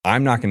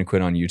I'm not going to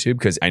quit on YouTube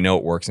because I know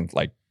it works in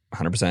like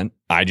 100%.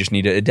 I just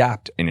need to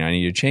adapt and I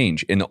need to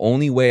change. And the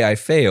only way I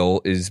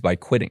fail is by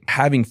quitting.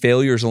 Having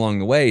failures along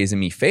the way isn't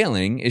me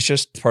failing. It's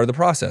just part of the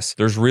process.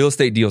 There's real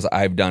estate deals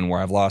I've done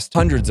where I've lost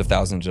hundreds of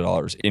thousands of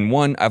dollars. In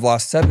one, I've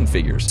lost 7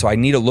 figures. So I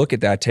need to look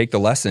at that, take the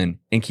lesson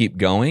and keep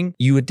going.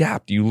 You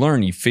adapt, you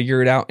learn, you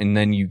figure it out, and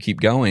then you keep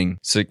going.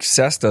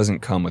 Success doesn't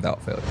come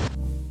without failure.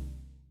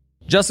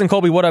 Justin,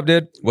 Colby, what up,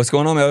 dude? What's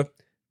going on, man?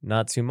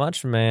 Not too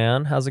much,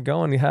 man. How's it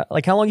going? How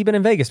long you been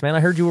in Vegas, man? I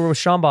heard you were with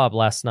Sean Bob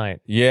last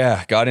night.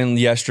 Yeah, got in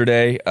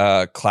yesterday.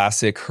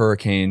 Classic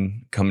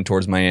hurricane coming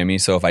towards Miami.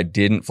 So if I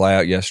didn't fly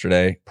out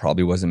yesterday,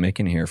 probably wasn't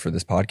making it here for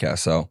this podcast.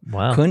 So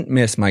couldn't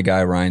miss my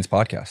guy Ryan's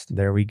podcast.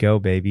 There we go,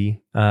 baby.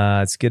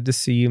 It's good to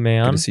see you,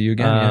 man. Good to see you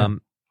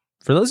again.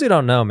 For those who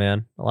don't know,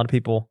 man, a lot of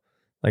people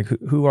like,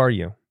 who are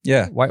you?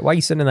 Yeah. Why are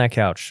you sitting in that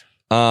couch?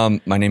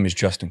 My name is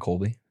Justin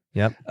Colby.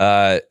 Yep.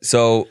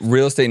 So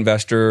real estate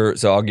investor.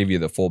 So I'll give you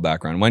the full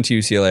background. Went to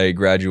UCLA,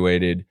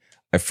 graduated.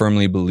 I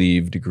firmly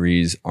believe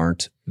degrees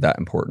aren't that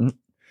important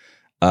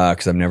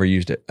because I've never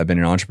used it. I've been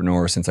an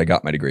entrepreneur since I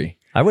got my degree.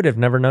 I would have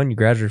never known you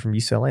graduated from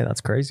UCLA. That's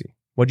crazy.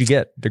 What'd you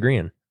get degree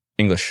in?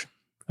 English.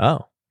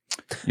 Oh,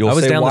 You'll I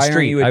was say, down why the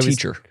street. aren't you a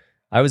teacher?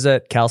 I was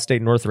at Cal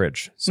State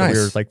Northridge. So Nice.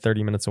 we were like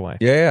 30 minutes away.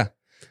 Yeah.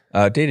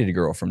 Dated a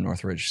girl from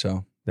Northridge.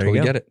 So There you totally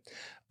go. get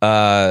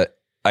it.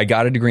 I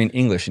got a degree in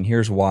English, and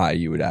here's why.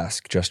 You would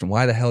ask, Justin,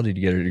 why the hell did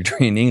you get a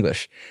degree in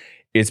English?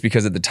 It's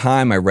because at the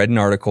time I read an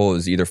article, it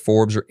was either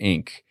Forbes or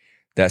Inc.,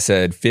 that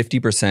said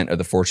 50% of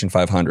the Fortune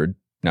 500.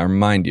 Now,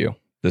 remind you,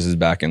 this is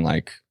back in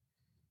like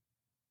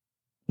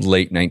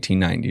late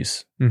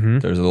 1990s. Mm-hmm.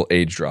 There's a little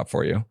age drop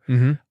for you.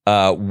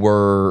 Mm-hmm.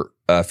 Were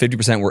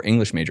 50% were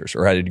English majors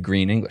or had a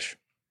degree in English.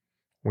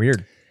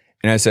 Weird.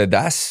 And I said,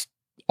 that's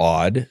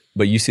odd,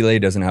 but UCLA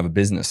doesn't have a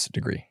business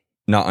degree,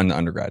 not on the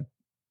undergrad.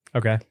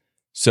 Okay.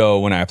 So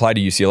when I applied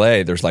to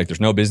UCLA,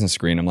 there's no business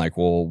degree. And I'm like,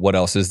 well, what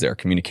else is there?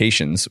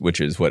 Communications, which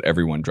is what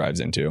everyone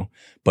drives into.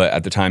 But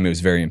at the time, it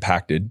was very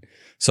impacted.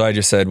 So I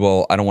just said,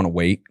 well, I don't want to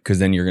wait because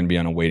then you're going to be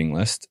on a waiting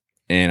list.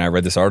 And I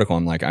read this article.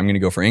 I'm like, I'm going to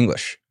go for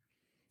English.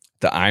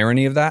 The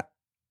irony of that,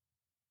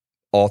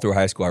 all through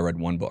high school, I read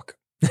one book.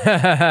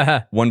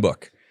 One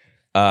book.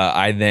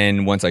 I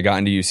then, once I got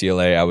into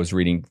UCLA, I was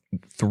reading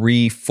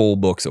 3 full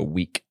books a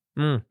week.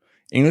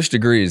 English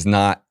degree is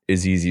not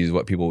as easy as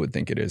what people would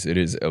think it is. It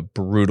is a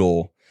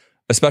brutal,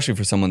 especially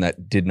for someone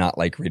that did not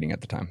like reading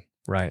at the time.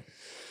 Right.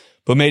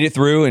 But made it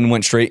through and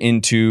went straight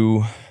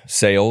into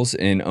sales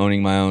and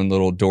owning my own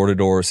little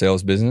door-to-door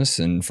sales business.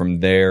 And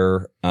from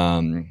there,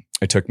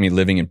 it took me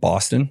living in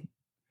Boston.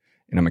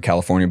 And I'm a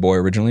California boy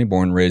originally,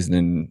 born and raised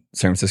in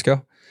San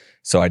Francisco.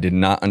 So I did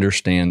not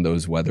understand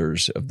those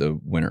weathers of the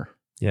winter.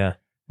 Yeah.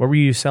 What were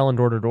you selling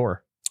door to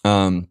door?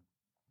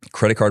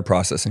 Credit card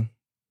processing,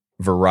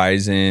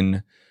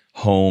 Verizon,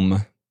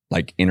 home,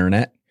 like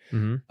internet.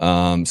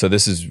 Mm-hmm. So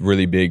this is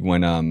really big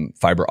when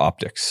fiber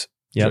optics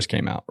just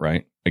came out,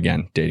 right?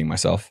 Again, dating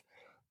myself.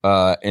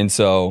 And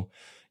so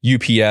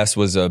UPS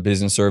was a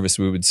business service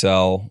we would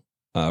sell,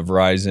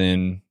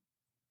 Verizon,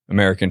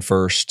 American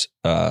First,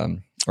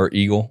 or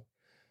Eagle,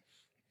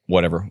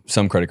 whatever,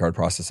 some credit card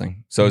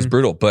processing. So it's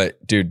brutal.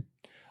 But dude,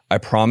 I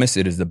promise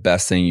it is the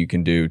best thing you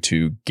can do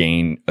to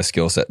gain a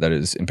skill set that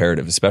is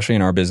imperative, especially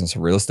in our business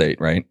of real estate,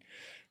 right?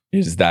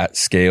 Is that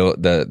scale,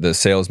 the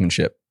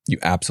salesmanship you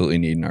absolutely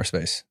need in our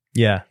space.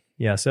 Yeah.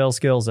 Yeah. Sales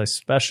skills,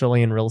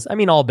 especially in real estate. I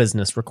mean, all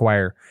business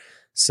require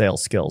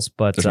sales skills,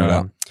 but There's no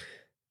doubt.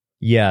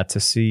 yeah, to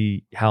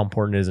see how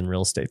important it is in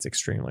real estate is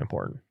extremely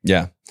important.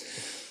 Yeah.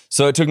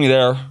 So it took me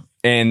there.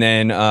 And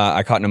then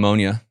I caught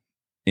pneumonia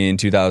in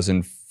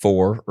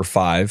 2004 or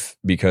 5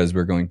 because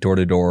we're going door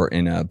to door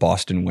in a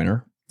Boston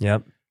winter.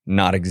 Yep.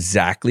 Not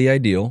exactly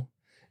ideal.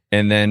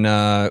 And then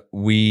I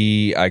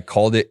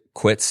called it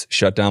quits,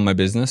 shut down my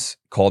business,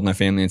 called my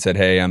family and said,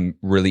 hey, I'm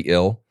really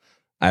ill.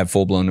 I have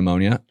full-blown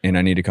pneumonia and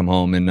I need to come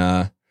home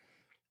and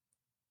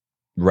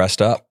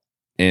rest up.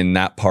 And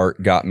that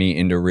part got me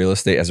into real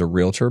estate as a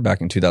realtor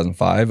back in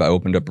 2005. I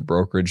opened up a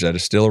brokerage that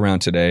is still around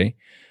today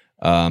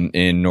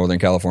in Northern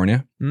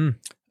California.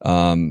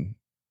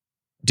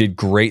 Did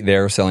great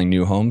there selling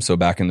new homes. So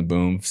back in the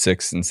boom,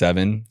 6 and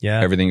 7,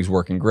 everything was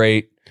working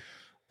great.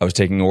 I was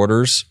taking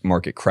orders,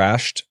 market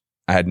crashed.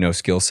 I had no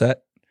skill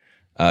set.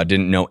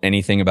 Didn't know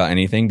anything about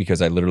anything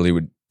because I literally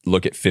would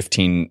look at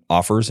 15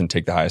 offers and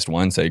take the highest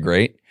one, say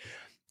great.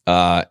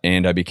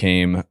 And I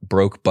became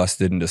broke,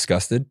 busted, and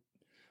disgusted.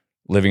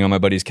 Living on my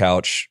buddy's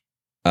couch,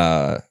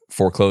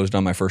 foreclosed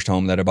on my first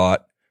home that I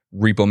bought.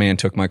 Repo man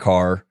took my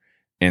car.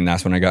 And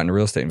that's when I got into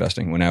real estate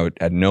investing, when I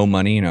had no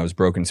money and I was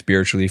broken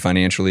spiritually,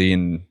 financially,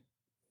 and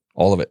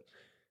all of it.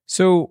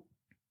 So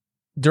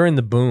during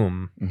the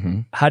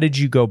boom, how did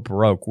you go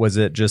broke? Was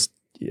it just,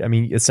 I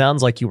mean, it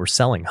sounds like you were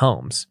selling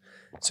homes.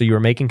 So you were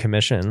making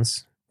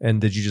commissions. And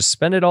did you just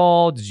spend it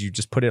all? Did you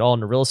just put it all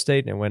into real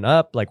estate and it went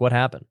up? Like what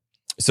happened?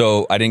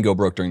 So I didn't go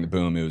broke during the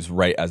boom. It was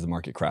right as the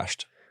market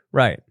crashed.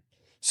 Right.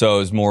 So it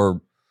was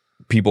more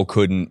people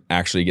couldn't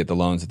actually get the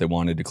loans that they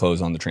wanted to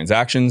close on the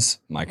transactions.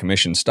 My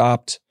commission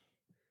stopped.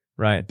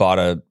 Right. Bought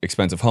a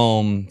expensive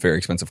home, very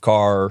expensive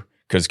car,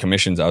 because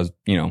commissions, I was,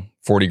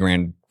 40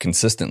 grand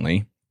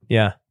consistently.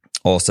 Yeah.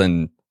 All of a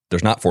sudden,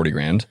 there's not 40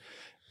 grand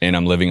and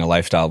I'm living a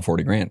lifestyle of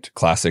 40 grand.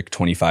 Classic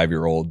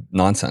 25-year-old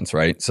nonsense,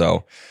 right?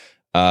 So,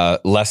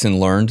 lesson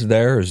learned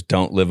there is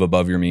don't live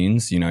above your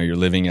means. You're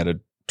living at a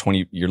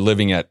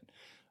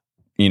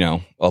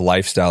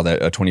lifestyle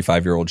that a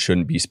 25-year-old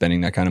shouldn't be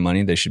spending that kind of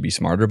money. They should be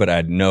smarter, but I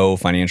had no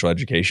financial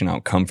education. I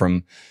don't come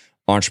from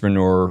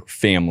entrepreneur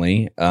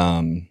family.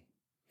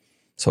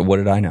 So what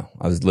did I know?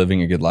 I was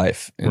living a good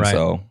life. And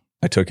so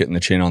I took it in the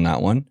chin on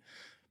that one,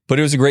 but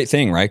it was a great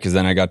thing, right? Because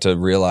then I got to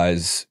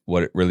realize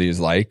what it really is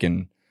like,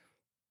 and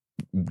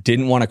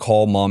didn't want to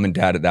call mom and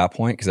dad at that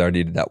point because I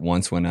already did that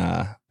once when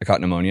I caught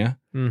pneumonia.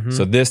 Mm-hmm.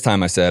 So this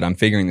time I said, I'm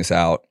figuring this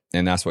out.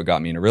 And that's what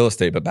got me into real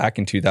estate. But back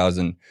in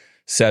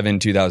 2007,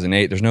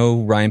 2008, there's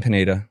no Ryan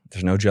Pineda.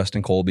 There's no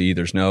Justin Colby.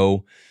 There's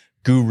no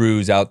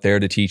gurus out there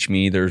to teach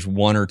me. There's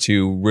one or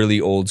two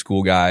really old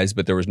school guys,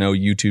 but there was no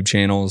YouTube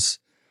channels.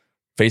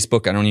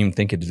 Facebook, I don't even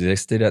think it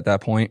existed at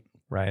that point.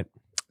 Right.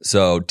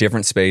 So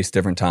different space,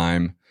 different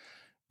time.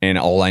 And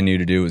all I knew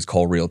to do was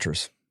call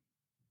realtors.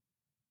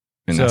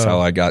 And that's how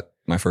I got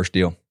my first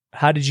deal.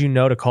 How did you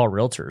know to call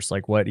realtors?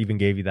 Like, what even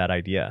gave you that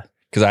idea?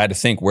 Because I had to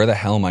think, where the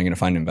hell am I going to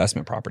find an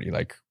investment property?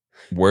 Like,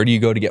 where do you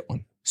go to get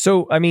one?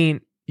 So, I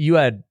mean, you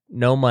had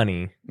no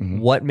money. Mm-hmm.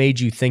 What made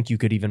you think you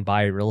could even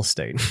buy real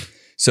estate?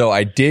 So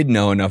I did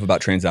know enough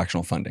about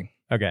transactional funding.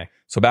 Okay.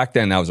 So back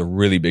then, that was a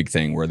really big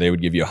thing where they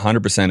would give you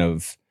 100%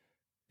 of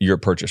your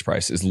purchase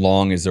price as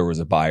long as there was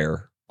a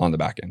buyer on the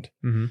back end.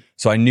 Mm-hmm.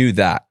 So I knew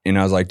that. And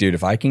I was like, dude,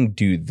 if I can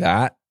do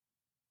that,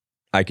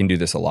 I can do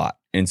this a lot.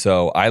 And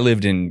so I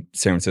lived in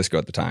San Francisco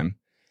at the time.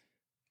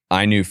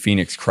 I knew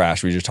Phoenix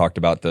crashed. We just talked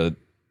about the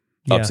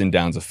ups and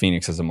downs of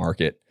Phoenix as a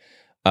market.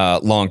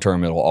 Long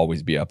term, it'll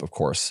always be up, of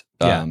course.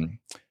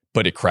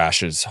 But it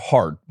crashes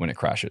hard when it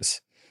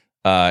crashes.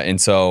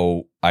 And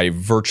so I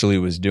virtually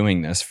was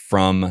doing this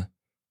from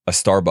a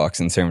Starbucks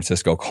in San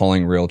Francisco,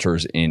 calling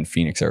realtors in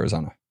Phoenix,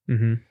 Arizona.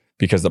 Mm-hmm.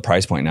 Because the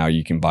price point now,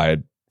 you can buy a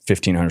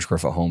 1,500 square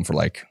foot home for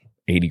like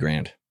 80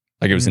 grand.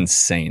 Like it was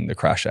insane, the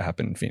crash that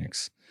happened in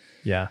Phoenix.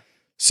 Yeah.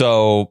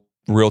 So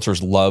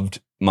realtors loved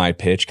my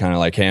pitch, kind of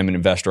like, hey, I'm an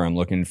investor. I'm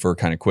looking for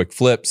kind of quick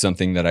flip,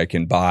 something that I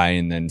can buy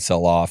and then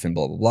sell off and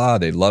blah, blah, blah.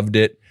 They loved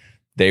it.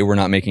 They were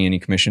not making any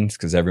commissions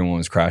because everyone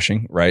was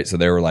crashing, right? So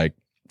they were like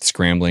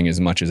scrambling as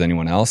much as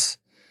anyone else.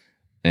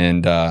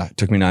 And it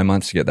took me 9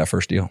 months to get that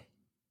first deal.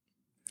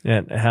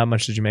 And how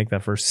much did you make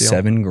that first deal?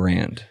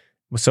 $7,000.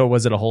 So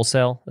was it a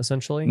wholesale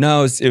essentially?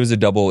 No, it was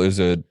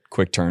a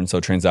quick turn.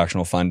 So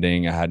transactional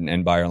funding. I had an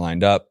end buyer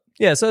lined up.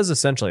 Yeah, so it was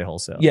essentially a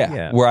wholesale.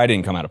 Yeah, where I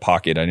didn't come out of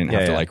pocket. I didn't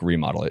have to like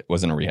remodel it. It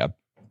wasn't a rehab.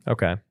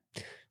 Okay.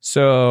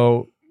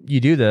 So you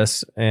do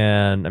this,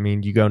 and I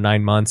mean, you go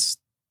 9 months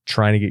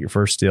trying to get your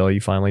first deal.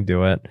 You finally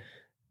do it.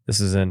 This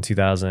is in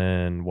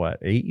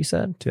 2008, you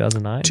said?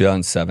 2009?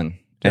 2007.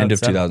 End of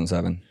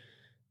 2007.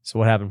 So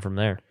what happened from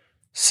there?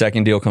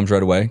 Second deal comes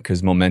right away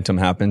because momentum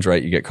happens,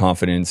 right? You get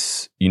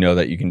confidence. You know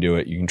that you can do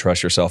it. You can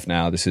trust yourself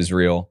now. This is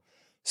real.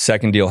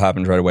 Second deal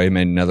happens right away.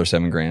 Made another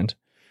 $7,000.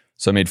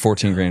 So I made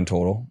 14 grand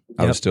total.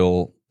 I was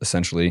still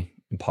essentially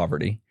in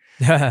poverty.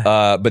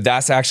 But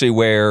that's actually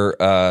where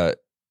I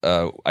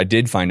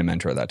did find a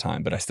mentor at that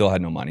time, but I still had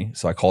no money.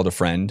 So I called a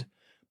friend,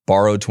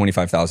 borrowed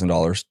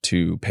 $25,000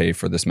 to pay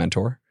for this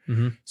mentor.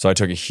 Mm-hmm. So I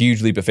took a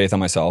huge leap of faith on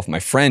myself. My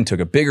friend took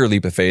a bigger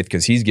leap of faith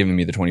because he's giving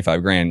me the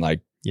 25 grand.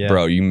 Like,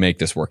 bro, you make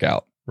this work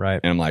out. Right.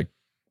 And I'm like,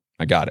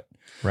 I got it.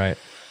 Right.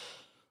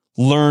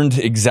 Learned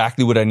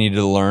exactly what I needed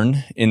to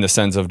learn in the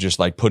sense of just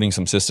like putting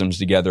some systems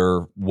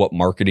together, what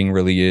marketing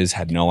really is,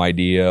 had no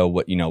idea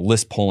what,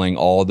 list pulling,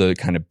 all the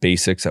kind of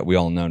basics that we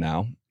all know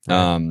now.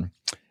 Right.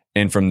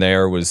 And from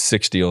there was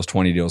 6 deals,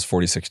 20 deals,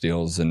 46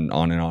 deals, and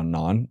on and on and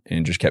on,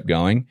 and just kept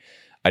going.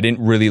 I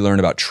didn't really learn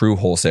about true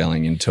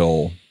wholesaling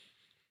until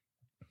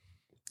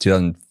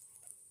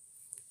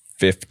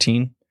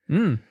 2015.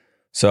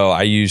 So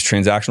I used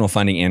transactional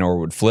funding and or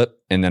would flip.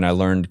 And then I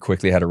learned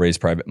quickly how to raise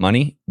private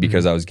money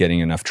because I was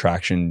getting enough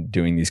traction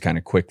doing these kind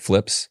of quick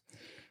flips.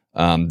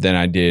 Then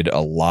I did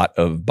a lot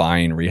of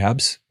buying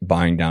rehabs,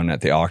 buying down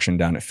at the auction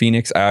down at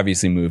Phoenix. I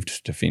obviously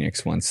moved to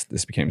Phoenix once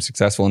this became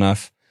successful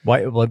enough.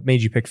 What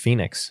made you pick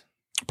Phoenix?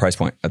 Price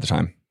point at the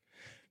time.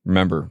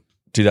 Remember,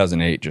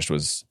 2008 just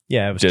was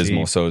it was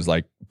dismal. cheap. So it was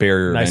like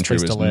barrier of entry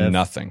was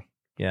nothing.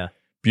 Yeah.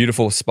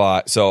 Beautiful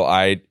spot. So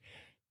my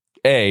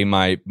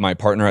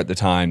partner at the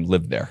time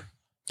lived there.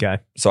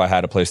 Okay. So I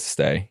had a place to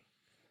stay.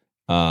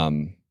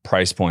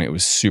 Price point, it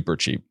was super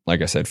cheap.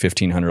 Like I said,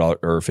 $1,500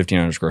 or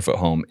 1,500 square foot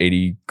home,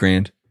 80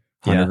 grand,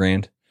 100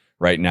 grand.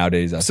 Right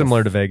nowadays, that's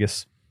similar to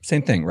Vegas.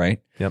 Same thing,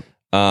 right? Yep.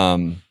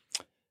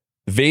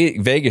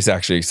 Vegas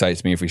actually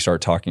excites me if we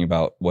start talking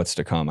about what's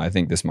to come. I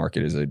think this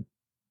market is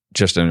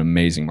just an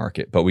amazing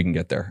market, but we can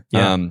get there.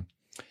 Yeah.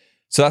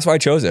 So that's why I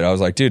chose it. I was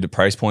like, dude, the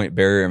price point,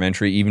 barrier of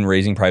entry, even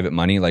raising private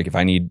money. Like if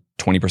I need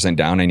 20%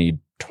 down, I need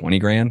 20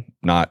 grand,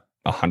 not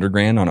 100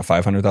 grand on a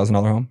 $500,000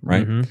 home,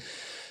 right? Mm-hmm.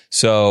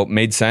 So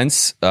made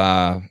sense.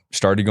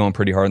 Started going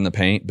pretty hard in the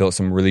paint, built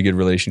some really good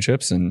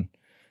relationships, and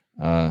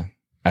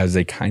As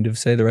they kind of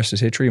say, the rest is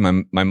history.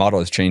 My model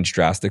has changed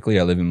drastically.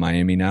 I live in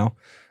Miami now.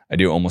 I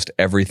do almost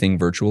everything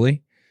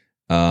virtually.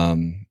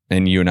 And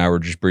you and I were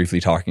just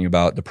briefly talking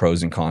about the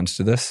pros and cons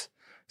to this.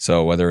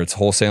 So whether it's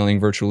wholesaling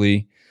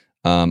virtually,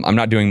 I'm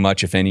not doing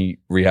much, if any,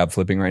 rehab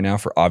flipping right now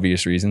for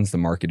obvious reasons. The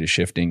market is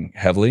shifting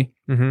heavily,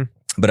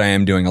 but I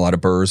am doing a lot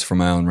of burrs for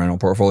my own rental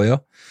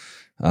portfolio.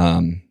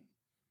 And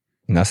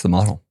that's the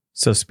model.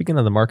 So speaking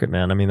of the market,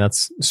 man, I mean,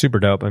 that's super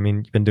dope. I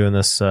mean, you've been doing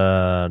this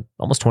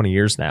almost 20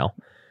 years now.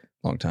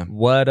 Long time.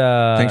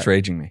 Thanks for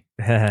aging me.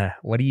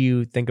 What do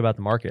you think about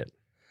the market?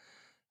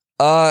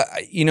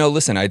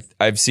 Listen,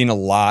 I've seen a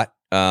lot.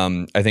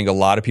 I think a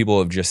lot of people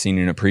have just seen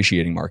an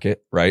appreciating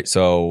market, right?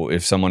 So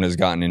if someone has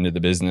gotten into the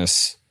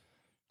business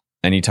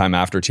anytime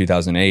after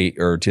 2008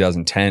 or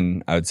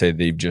 2010, I would say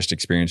they've just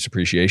experienced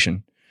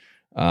appreciation.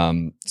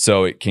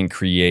 So it can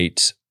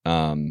create,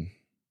 I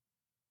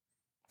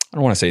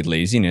don't want to say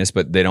laziness,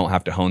 but they don't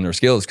have to hone their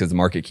skills because the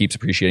market keeps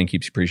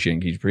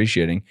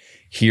appreciating.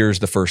 Here's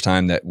the first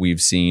time that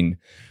we've seen,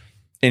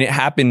 and it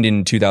happened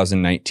in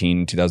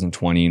 2019,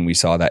 2020, and we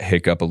saw that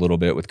hiccup a little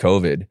bit with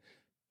COVID,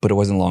 but it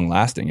wasn't long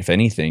lasting. If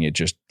anything, it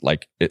just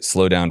it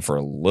slowed down for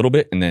a little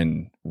bit and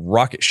then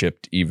rocket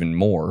shipped even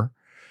more.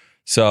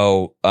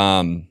 So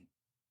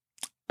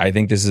I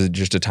think this is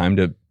just a time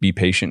to be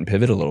patient and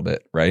pivot a little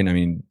bit, right? I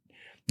mean,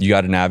 you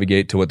got to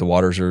navigate to what the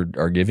waters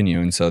are giving you.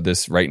 And so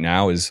this right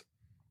now is,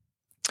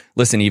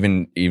 listen,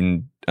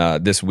 even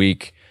this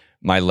week,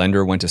 my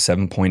lender went to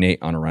 7.8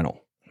 on a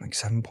rental, like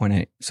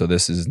 7.8. So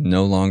this is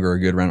no longer a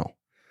good rental,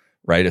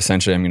 right?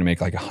 Essentially, I'm going to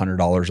make like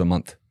 $100 a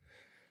month,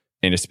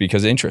 and it's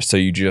because of interest. So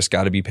you just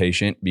got to be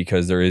patient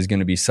because there is going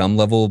to be some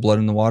level of blood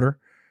in the water.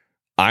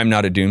 I'm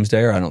not a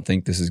doomsdayer. I don't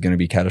think this is going to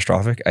be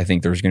catastrophic. I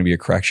think there's going to be a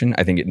correction.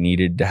 I think it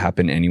needed to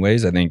happen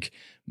anyways. I think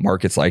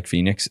markets like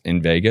Phoenix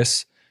and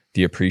Vegas,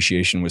 the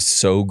appreciation was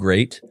so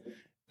great.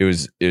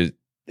 It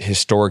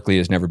historically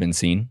has never been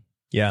seen.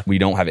 Yeah. We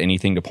don't have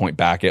anything to point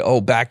back at,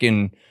 back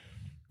in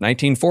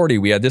 1940,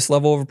 we had this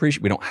level of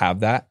appreciation. We don't have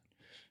that.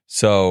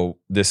 So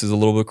this is a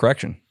little bit of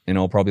correction, and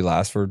it'll probably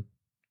last for,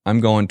 I'm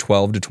going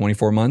 12 to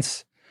 24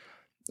 months.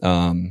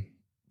 But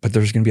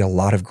there's going to be a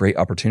lot of great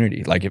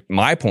opportunity. Like at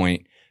my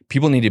point,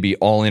 people need to be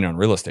all in on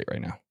real estate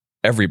right now.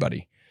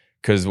 Everybody.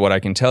 Because what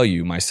I can tell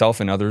you, myself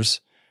and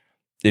others,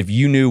 if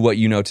you knew what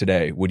you know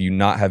today, would you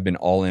not have been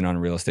all in on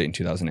real estate in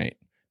 2008?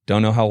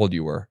 Don't know how old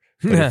you were.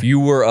 But if you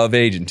were of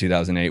age in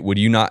 2008, would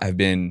you not have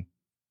been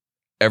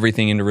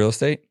everything into real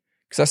estate?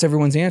 Because that's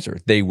everyone's answer.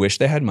 They wish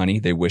they had money.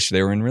 They wish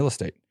they were in real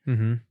estate.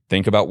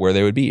 Think about where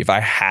they would be. If I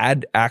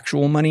had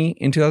actual money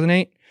in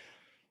 2008,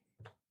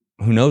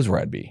 who knows where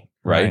I'd be,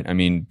 right? I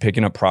mean,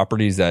 picking up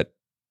properties at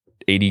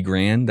 80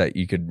 grand that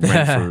you could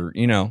rent for,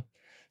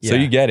 So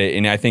you get it.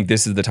 And I think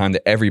this is the time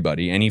that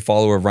everybody, any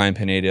follower of Ryan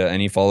Pineda,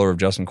 any follower of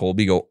Justin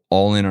Colby, go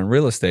all in on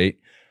real estate,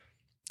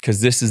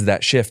 because this is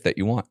that shift that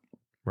you want.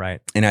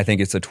 Right. And I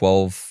think it's a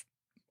 12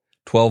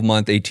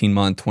 month, 18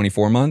 month,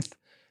 24 month,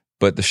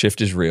 but the shift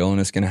is real and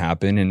it's going to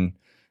happen. And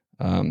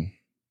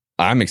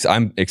I'm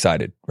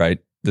excited, right?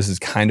 This is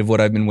kind of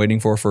what I've been waiting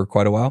for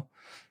quite a while.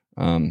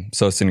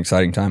 So it's an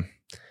exciting time.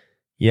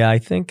 Yeah, I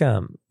think,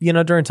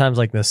 during times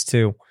like this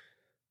too,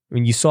 I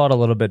mean, you saw it a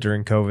little bit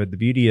during COVID. The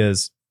beauty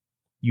is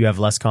you have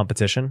less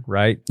competition,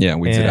 right? Yeah,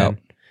 weeds it out.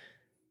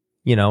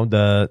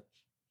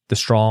 The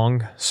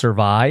strong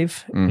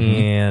survive,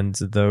 and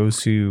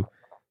those who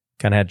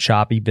kind of had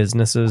choppy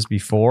businesses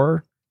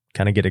before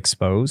kind of get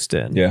exposed.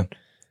 And,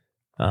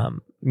 I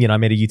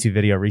made a YouTube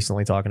video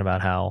recently talking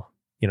about how,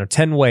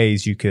 10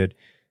 ways you could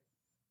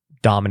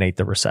dominate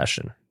the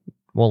recession.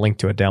 We'll link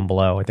to it down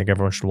below. I think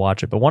everyone should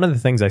watch it. But one of the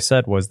things I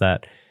said was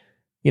that,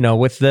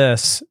 with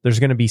this, there's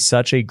going to be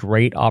such a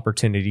great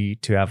opportunity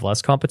to have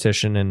less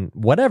competition in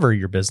whatever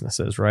your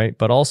business is, right?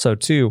 But also,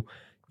 too,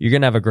 you're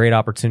going to have a great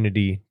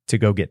opportunity to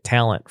go get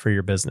talent for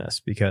your business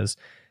because,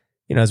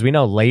 as we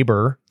know,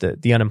 labor,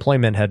 the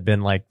unemployment had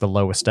been like the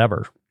lowest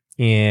ever.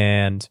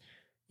 And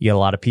you get a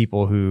lot of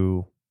people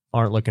who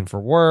aren't looking for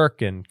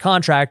work and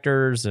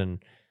contractors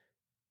and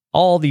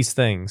all these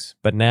things.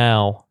 But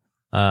now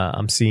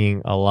I'm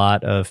seeing a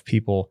lot of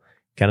people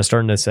kind of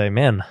starting to say,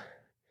 man,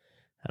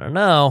 I don't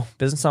know,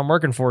 business I'm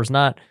working for is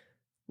not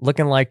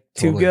looking like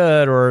too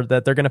good, or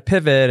that they're going to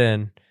pivot,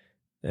 and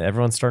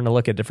everyone's starting to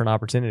look at different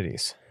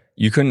opportunities.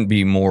 You couldn't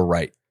be more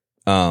right.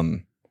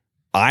 I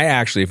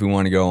actually, if we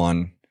want to go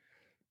on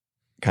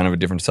kind of a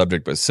different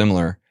subject, but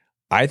similar,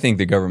 I think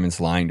the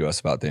government's lying to us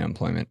about the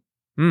unemployment.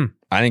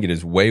 I think it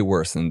is way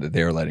worse than that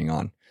they're letting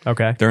on.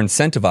 Okay. They're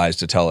incentivized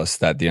to tell us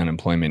that the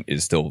unemployment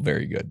is still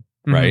very good,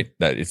 right?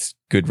 That it's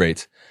good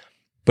rates.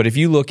 But if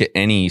you look at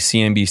any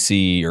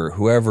CNBC or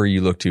whoever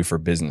you look to for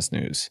business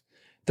news,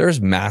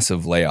 there's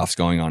massive layoffs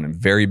going on in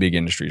very big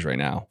industries right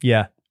now.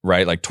 Yeah.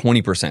 Right? Like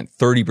 20%,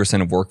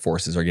 30% of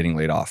workforces are getting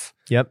laid off.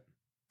 Yep.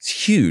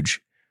 It's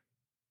huge.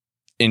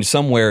 In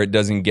somewhere, it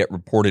doesn't get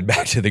reported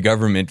back to the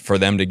government for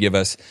them to give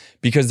us,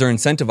 because they're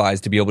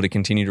incentivized to be able to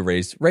continue to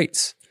raise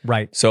rates.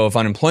 Right. So if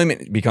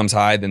unemployment becomes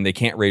high, then they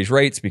can't raise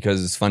rates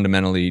because it's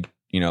fundamentally,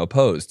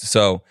 opposed.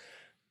 So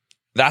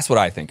that's what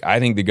I think. I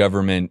think the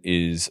government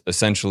is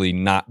essentially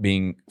not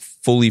being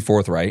fully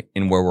forthright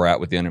in where we're at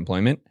with the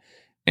unemployment.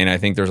 And I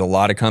think there's a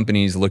lot of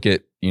companies, look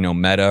at,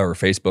 Meta or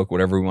Facebook,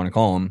 whatever we want to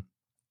call them.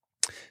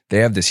 They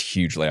have this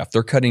huge layoff.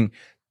 They're cutting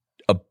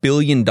 $1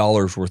 billion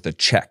worth of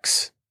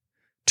checks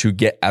to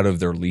get out of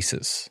their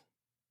leases.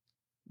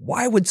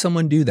 Why would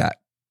someone do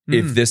that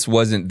if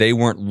they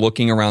weren't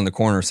looking around the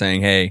corner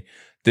saying, hey,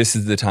 this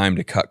is the time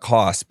to cut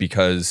costs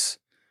because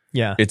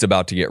it's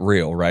about to get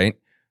real, right?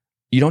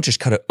 You don't just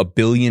cut $1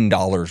 billion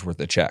worth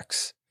of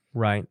checks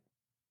right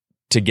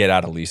to get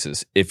out of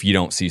leases if you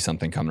don't see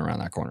something coming around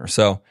that corner.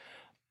 So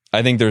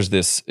I think there's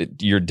this,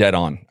 you're dead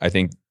on. I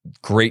think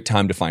great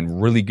time to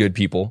find really good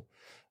people.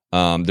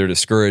 They're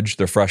discouraged,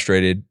 they're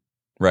frustrated,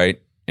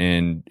 right?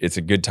 And it's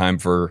a good time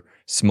for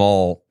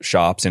small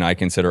shops, and I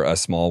consider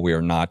us small. We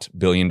are not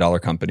billion-dollar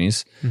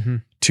companies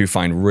to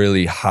find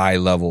really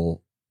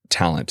high-level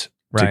talent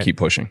to keep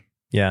pushing.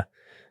 Yeah,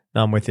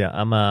 no, I'm with you.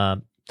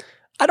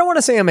 I don't want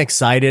to say I'm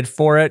excited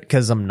for it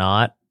because I'm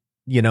not.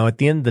 At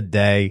the end of the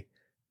day,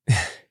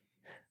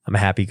 I'm a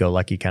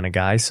happy-go-lucky kind of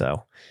guy,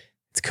 so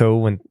it's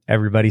cool when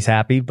everybody's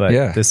happy.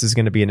 But this is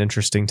going to be an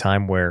interesting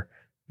time where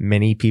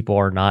many people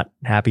are not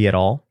happy at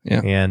all,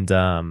 and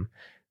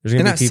there's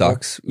going to be people.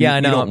 Sucks. Yeah, I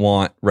know. You don't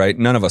want, right?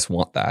 None of us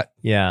want that.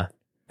 Yeah,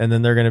 and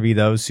then there are going to be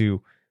those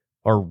who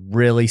are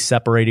really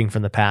separating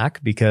from the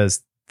pack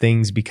because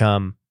things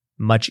become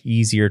much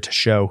easier to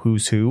show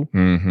who's who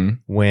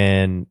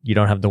when you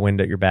don't have the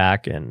wind at your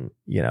back and,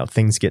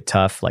 things get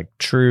tough. Like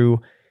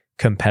true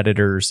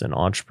competitors and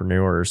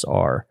entrepreneurs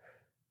are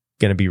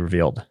going to be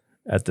revealed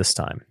at this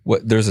time.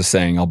 There's a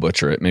saying, I'll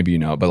butcher it, maybe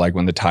but like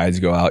when the tides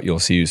go out, you'll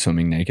see you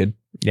swimming naked.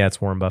 Yeah, it's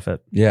Warren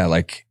Buffett. Yeah,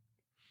 like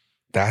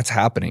that's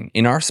happening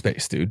in our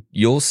space, dude.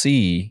 You'll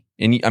see,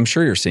 and I'm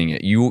sure you're seeing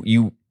it.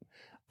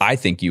 I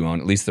think you own,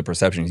 at least the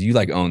perception is you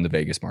own the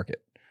Vegas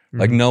market.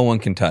 Like no one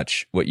can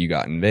touch what you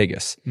got in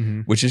Vegas,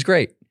 which is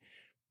great.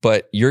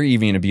 But you're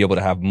even going to be able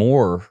to have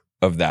more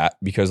of that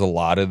because a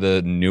lot of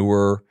the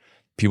newer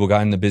people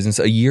got in the business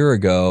a year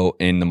ago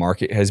and the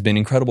market has been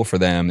incredible for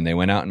them. And they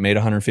went out and made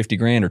 150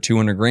 grand or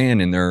 200 grand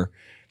and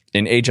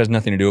age has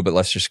nothing to do with it. But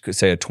let's just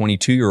say a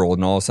 22-year-old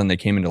and all of a sudden they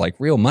came into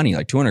real money,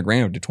 200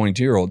 grand to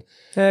 22-year-old.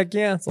 Heck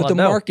yeah. But the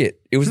market,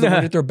 it was the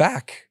wind at their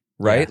back,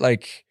 right? Yeah.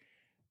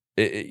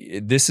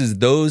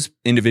 Those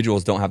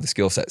individuals don't have the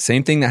skill set.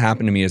 Same thing that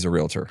happened to me as a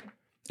realtor.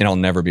 And I'll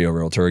never be a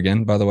realtor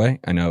again, by the way.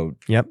 I know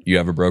you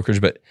have a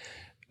brokerage, but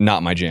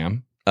not my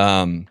jam.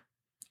 I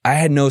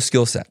had no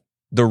skill set.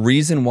 The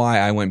reason why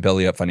I went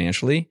belly up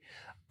financially,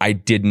 I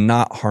did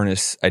not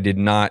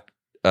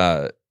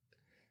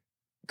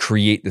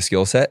create the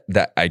skill set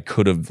that I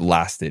could have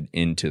lasted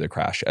into the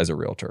crash as a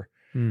realtor.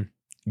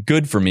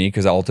 Good for me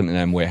because ultimately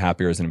I'm way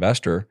happier as an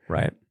investor.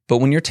 Right. But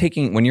when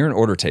you're an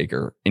order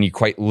taker and you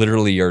quite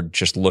literally are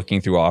just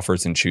looking through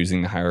offers and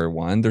choosing the higher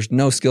one, there's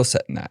no skill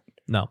set in that.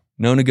 No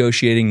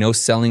negotiating, no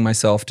selling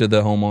myself to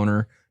the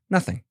homeowner,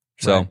 nothing.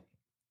 So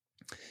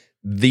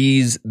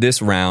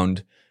this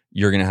round,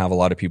 you're going to have a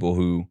lot of people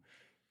who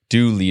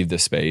do leave the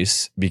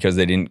space because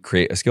they didn't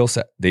create a skill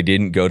set. They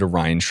didn't go to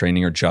Ryan's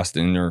training or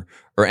Justin or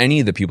any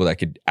of the people that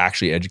could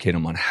actually educate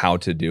them on how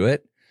to do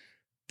it.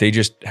 They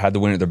just had the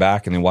wind at their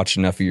back and they watched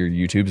enough of your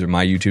YouTubes or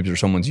my YouTubes or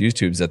someone's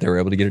YouTubes that they were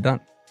able to get it done.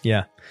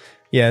 Yeah.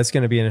 Yeah, it's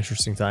going to be an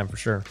interesting time for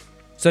sure.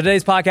 So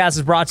today's podcast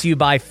is brought to you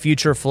by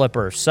Future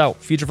Flipper. So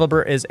Future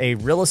Flipper is a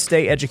real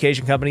estate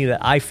education company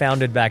that I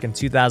founded back in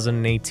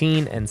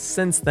 2018. And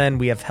since then,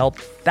 we have helped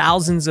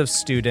thousands of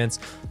students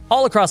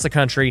all across the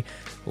country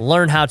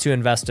learn how to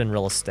invest in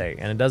real estate.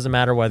 And it doesn't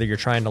matter whether you're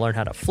trying to learn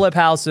how to flip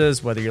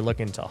houses, whether you're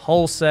looking to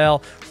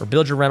wholesale or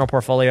build your rental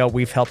portfolio.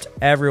 We've helped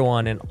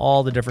everyone in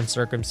all the different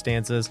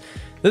circumstances.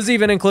 This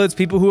even includes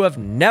people who have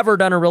never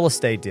done a real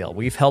estate deal.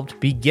 We've helped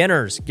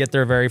beginners get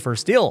their very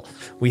first deal.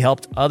 We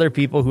helped other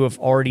people who have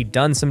already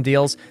done some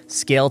deals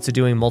scale to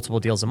doing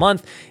multiple deals a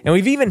month. And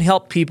we've even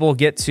helped people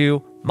get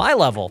to my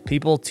level,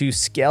 people to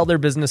scale their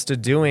business to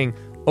doing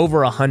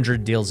over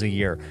 100 deals a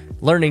year,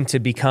 learning to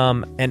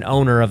become an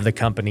owner of the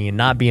company and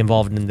not be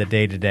involved in the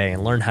day-to-day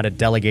and learn how to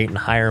delegate and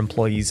hire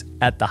employees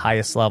at the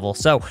highest level.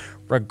 So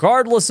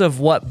regardless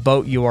of what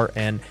boat you are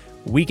in,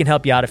 we can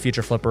help you out at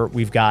Future Flipper.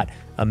 We've got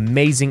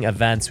amazing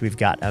events. We've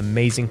got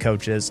amazing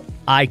coaches.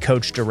 I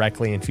coach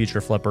directly in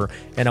Future Flipper,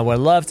 and I would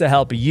love to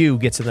help you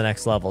get to the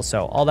next level.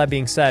 So all that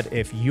being said,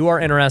 if you are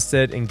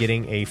interested in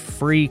getting a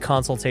free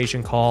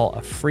consultation call,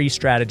 a free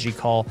strategy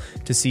call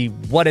to see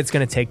what it's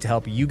going to take to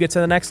help you get to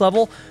the next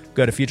level,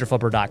 go to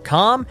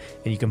futureflipper.com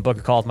and you can book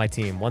a call with my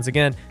team. Once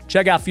again,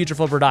 check out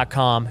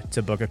futureflipper.com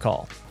to book a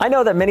call. I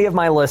know that many of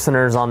my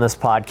listeners on this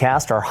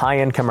podcast are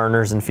high-income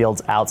earners in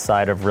fields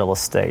outside of real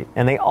estate.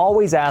 And they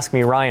always ask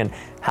me, Ryan,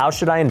 how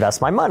should I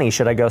invest my money?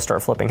 Should I go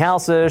start flipping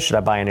houses? Should I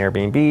buy an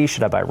Airbnb?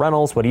 Should I buy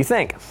rentals? What do you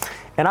think?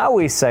 And I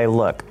always say,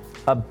 look,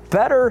 A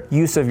better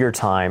use of your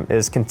time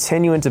is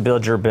continuing to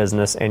build your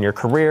business and your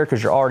career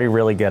because you're already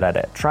really good at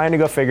it. Trying to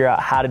go figure out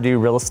how to do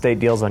real estate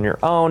deals on your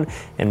own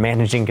and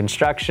managing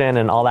construction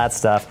and all that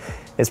stuff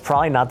is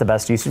probably not the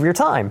best use of your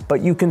time,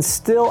 but you can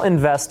still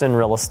invest in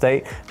real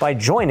estate by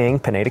joining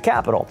Pineda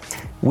Capital.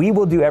 We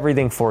will do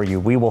everything for you.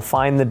 We will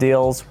find the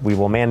deals, we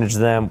will manage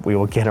them, we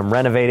will get them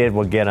renovated,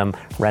 we'll get them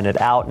rented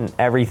out and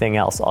everything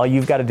else. All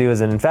you've got to do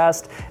is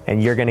invest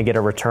and you're going to get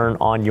a return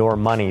on your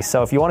money.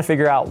 So if you want to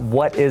figure out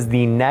what is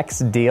the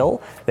next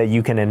deal that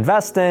you can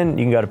invest in,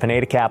 you can go to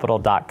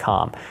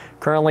pinedacapital.com.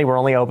 Currently, we're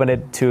only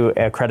open to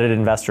accredited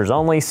investors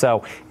only.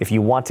 So if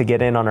you want to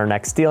get in on our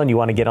next deal and you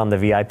want to get on the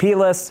VIP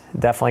list,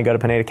 definitely go to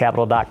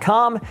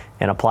pinedacapital.com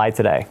and apply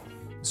today.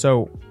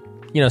 So,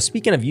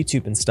 speaking of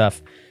YouTube and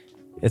stuff,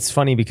 it's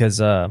funny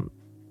because I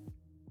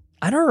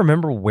don't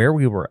remember where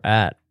we were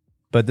at,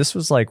 but this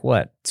was like,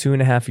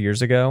 2.5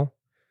 years ago?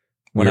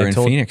 We were in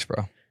Phoenix,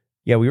 bro.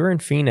 Yeah, we were in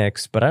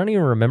Phoenix, but I don't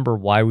even remember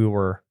why we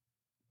were.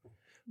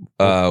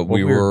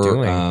 We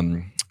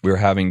were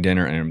having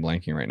dinner, and I'm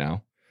blanking right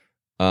now.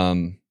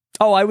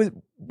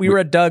 We were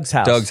at Doug's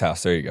house. Doug's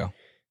house. There you go.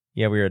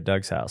 Yeah, we were at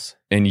Doug's house.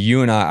 And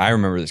you and I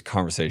remember this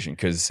conversation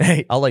because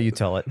hey, I'll let you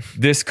tell it.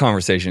 This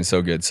conversation is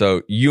so good.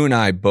 So you and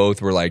I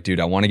both were like, dude,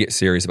 I want to get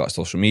serious about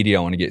social media.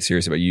 I want to get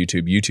serious about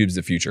YouTube. YouTube's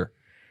the future.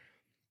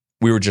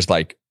 We were just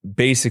like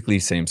basically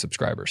same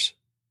subscribers,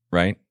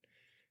 right?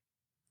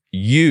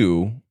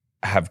 You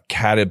have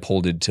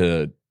catapulted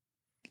to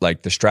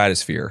like the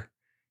stratosphere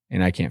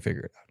and I can't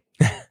figure it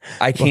out.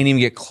 I can't even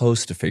get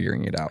close to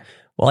figuring it out.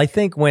 Well, I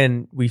think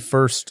when we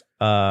first,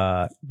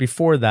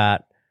 before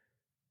that,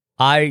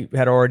 I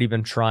had already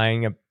been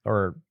trying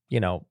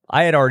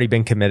I had already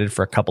been committed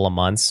for a couple of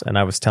months and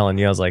I was telling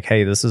you, I was like,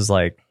 hey, this is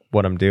like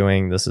what I'm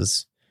doing. This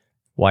is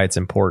why it's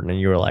important.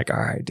 And you were like,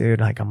 all right, dude,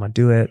 like I'm going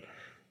to do it.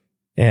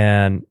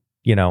 And,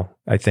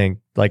 I think,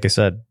 like I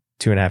said,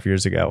 2.5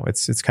 years ago,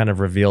 it's kind of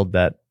revealed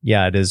that,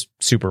 yeah, it is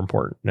super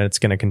important and it's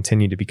going to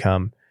continue to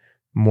become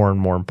more and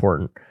more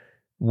important.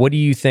 What do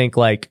you think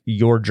like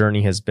your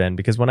journey has been?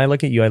 Because when I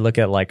look at you, I look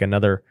at like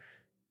another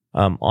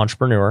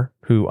entrepreneur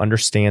who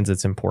understands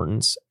its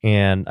importance.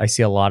 And I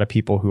see a lot of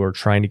people who are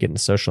trying to get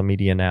into social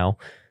media now.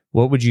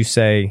 What would you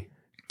say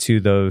to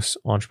those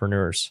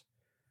entrepreneurs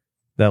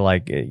that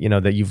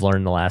that you've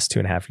learned the last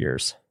 2.5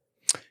 years?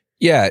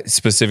 Yeah,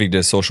 specific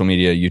to social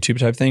media, YouTube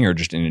type thing, or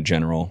just in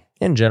general?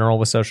 In general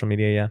with social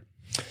media, yeah.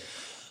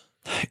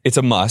 It's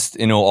a must,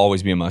 and it'll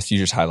always be a must. You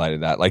just highlighted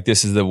that. Like,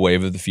 this is the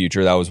wave of the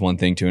future. That was one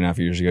thing 2.5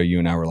 years ago. You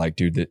and I were like,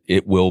 dude, that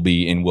it will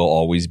be and will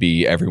always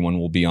be. Everyone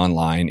will be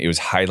online. It was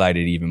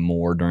highlighted even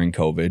more during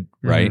COVID,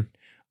 right?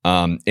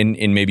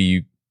 And maybe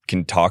you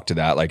can talk to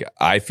that. Like,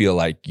 I feel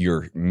like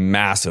your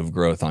massive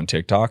growth on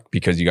TikTok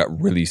because you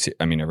got really,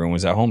 everyone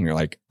was at home. You're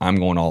like, I'm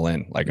going all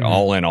in, like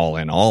all in.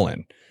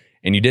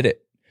 And you did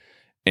it.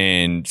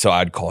 And so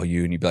I'd call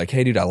you and you'd be like,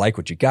 hey, dude, I like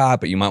what you got,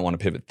 but you might want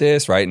to pivot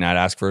this, right? And I'd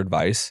ask for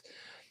advice.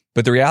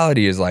 But the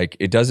reality is like,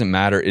 it doesn't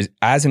matter.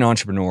 As an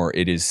entrepreneur,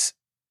 it is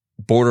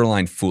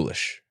borderline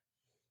foolish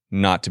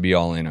not to be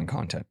all in on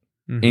content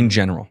in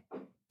general.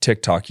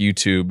 TikTok,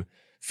 YouTube,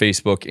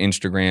 Facebook,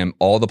 Instagram,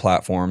 all the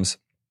platforms,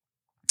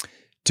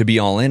 to be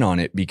all in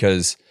on it,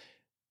 because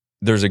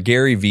there's a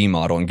Gary V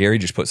model, and Gary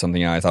just put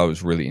something out I thought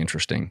was really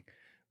interesting,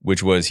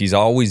 which was he's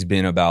always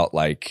been about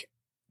like,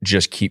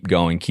 just keep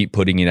going, keep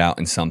putting it out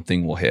and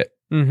something will hit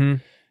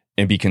and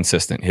be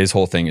consistent. His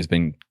whole thing has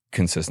been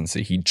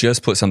consistency. He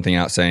just put something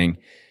out saying,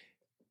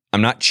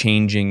 I'm not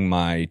changing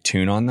my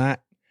tune on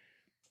that,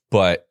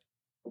 but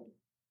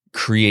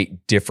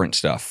create different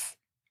stuff,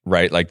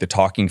 right? Like the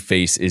talking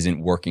face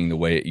isn't working the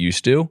way it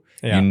used to.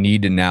 Yeah. You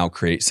need to now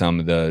create some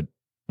of the,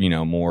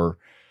 more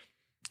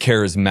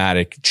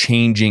charismatic,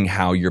 changing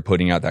how you're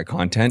putting out that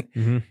content.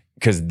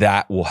 Because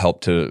that will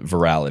help to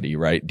virality,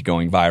 right?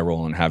 Going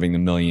viral and having the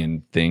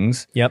million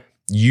things. Yep.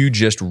 You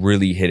just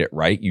really hit it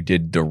right. You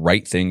did the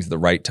right things at the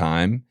right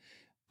time.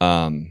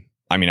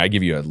 I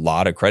give you a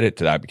lot of credit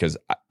to that because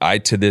I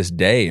to this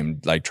day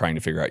am like trying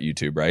to figure out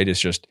YouTube, right? It's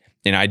just,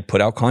 and I'd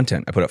put out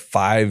content. I put out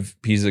 5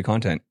 pieces of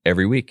content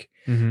every week.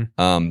 But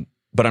I'm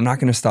not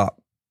going to stop.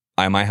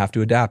 I might have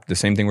to adapt. The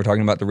same thing we're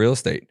talking about the real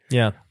estate.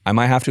 Yeah. I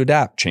might have to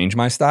adapt, change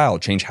my style,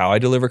 change how I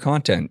deliver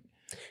content.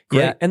 Great.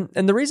 Yeah,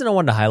 and the reason I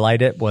wanted to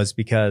highlight it was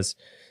because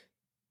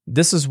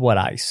this is what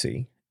I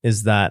see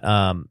is that,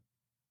 I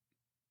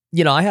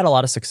had a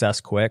lot of success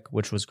quick,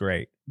 which was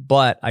great,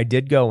 but I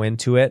did go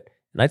into it,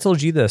 and I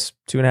told you this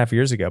 2.5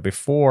 years ago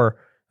before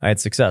I had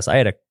success. I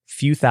had a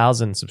few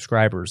thousand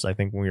subscribers, I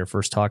think, when we were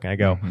first talking. I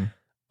go,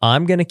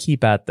 I'm going to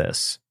keep at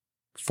this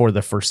for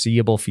the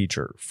foreseeable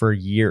future for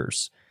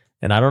years,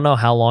 and I don't know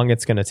how long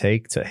it's going to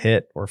take to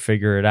hit or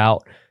figure it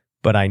out,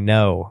 but I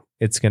know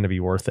it's going to be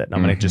worth it. And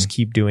I'm going to just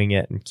keep doing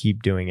it and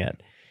keep doing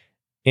it.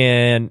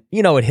 And,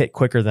 it hit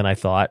quicker than I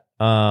thought.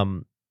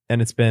 And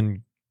it's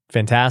been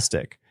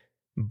fantastic.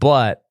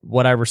 But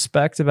what I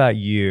respect about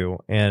you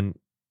and,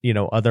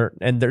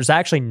 and there's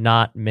actually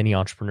not many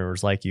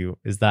entrepreneurs like you,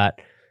 is that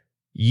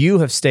you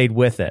have stayed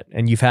with it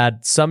and you've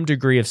had some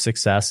degree of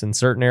success in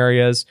certain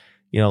areas.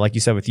 Like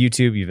you said with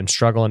YouTube, you've been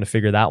struggling to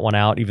figure that one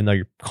out, even though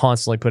you're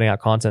constantly putting out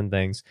content and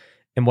things.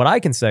 And what I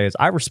can say is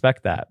I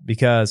respect that,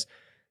 because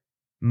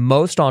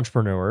most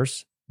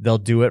entrepreneurs, they'll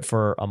do it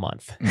for a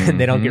month and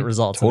they don't get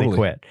results and they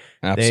quit.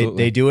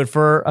 Absolutely. They do it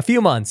for a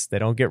few months. They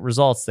don't get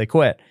results. They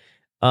quit.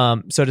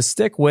 So to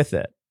stick with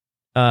it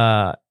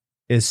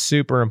is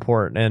super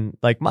important. And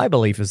like my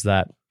belief is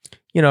that,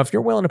 if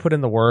you're willing to put in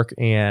the work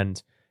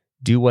and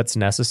do what's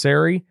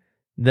necessary,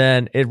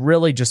 then it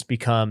really just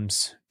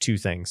becomes two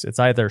things. It's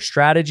either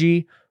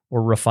strategy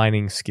or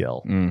refining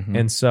skill.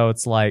 And so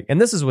it's like, and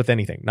this is with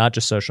anything, not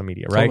just social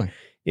media, right? Totally.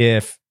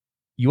 If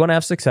you want to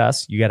have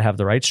success, you got to have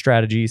the right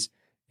strategies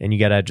and you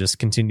got to just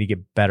continue to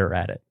get better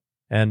at it.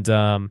 And,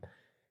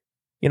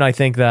 I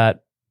think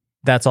that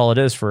that's all it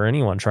is for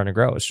anyone trying to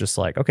grow. It's just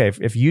like, okay, if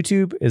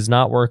YouTube is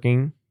not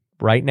working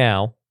right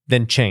now,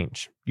 then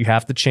change. You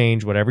have to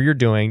change whatever you're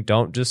doing.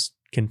 Don't just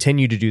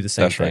continue to do the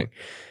same thing.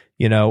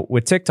 Right.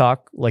 With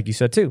TikTok, like you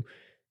said too,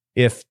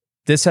 if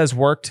this has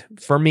worked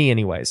for me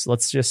anyways,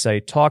 let's just say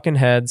talking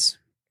heads,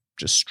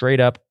 just straight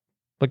up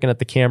looking at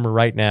the camera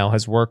right now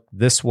has worked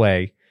this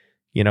way,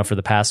 for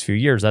the past few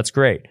years. That's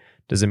great.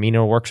 Does it mean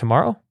it'll work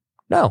tomorrow?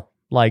 No.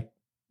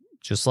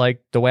 Just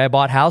like the way I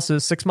bought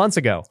houses 6 months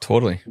ago.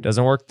 Totally. It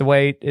doesn't work the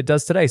way it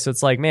does today. So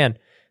it's like, man,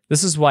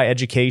 this is why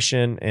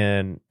education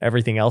and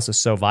everything else is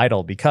so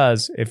vital,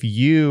 because if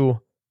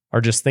you are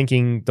just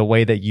thinking the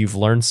way that you've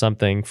learned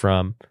something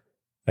from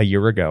a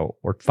year ago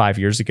or 5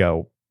 years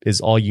ago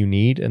is all you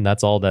need, and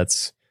that's all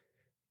that's,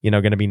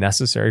 going to be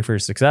necessary for your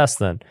success,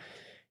 then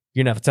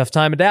you're going to have a tough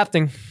time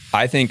adapting.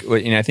 I think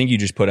you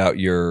just put out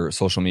your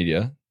social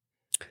media.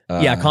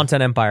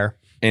 Content empire.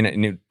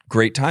 And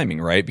great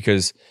timing, right?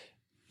 Because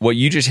what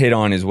you just hit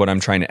on is what I'm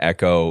trying to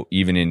echo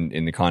even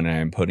in the content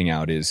I'm putting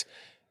out is,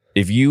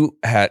 if you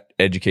had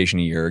education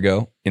a year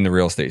ago in the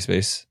real estate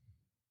space,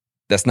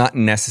 that's not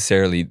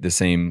necessarily the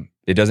same.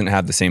 It doesn't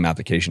have the same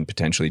application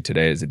potentially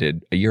today as it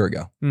did a year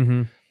ago.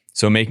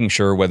 So making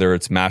sure, whether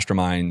it's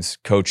masterminds,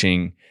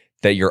 coaching,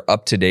 that you're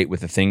up to date with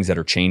the things that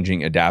are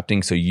changing,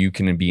 adapting, so you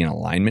can be in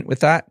alignment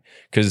with that.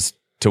 Because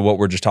to what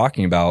we're just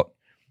talking about,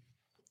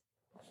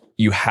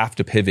 you have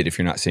to pivot if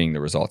you're not seeing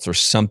the results.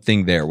 There's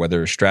something there,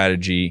 whether it's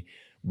strategy,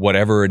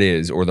 whatever it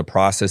is, or the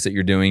process that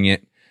you're doing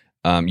it.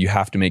 You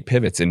have to make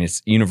pivots, and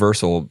it's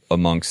universal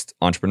amongst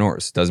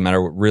entrepreneurs. Doesn't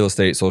matter what, real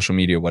estate, social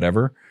media,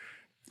 whatever.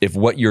 If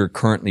what you're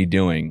currently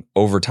doing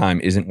over time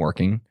isn't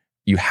working,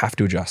 you have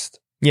to adjust.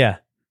 Yeah.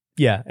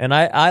 And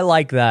I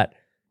like that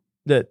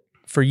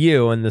for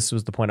you, and this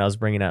was the point I was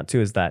bringing out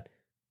too, is that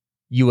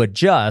you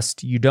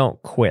adjust, you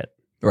don't quit.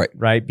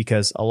 Right?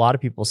 Because a lot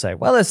of people say,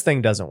 well, this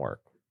thing doesn't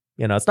work.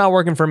 It's not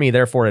working for me,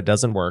 therefore it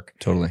doesn't work.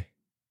 Totally.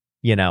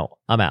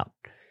 I'm out.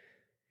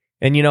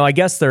 And, I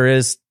guess there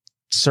is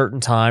certain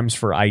times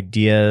for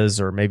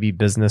ideas or maybe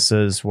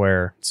businesses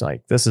where it's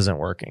like, this isn't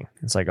working.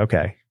 It's like,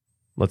 okay,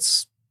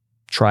 let's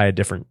try a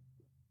different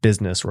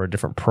business or a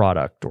different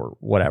product or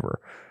whatever.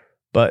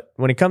 But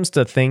when it comes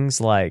to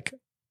things like,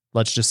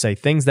 let's just say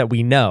things that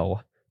we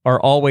know are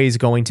always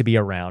going to be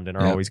around and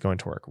are always going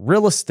to work.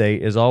 Real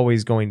estate is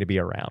always going to be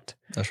around.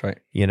 That's right.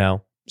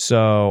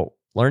 So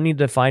learning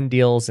to find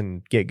deals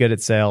and get good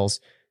at sales,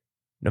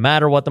 no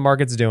matter what the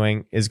market's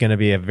doing, is going to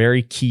be a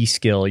very key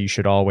skill you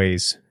should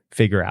always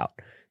figure out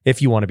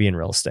if you want to be in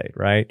real estate,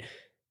 right?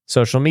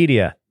 Social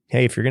media.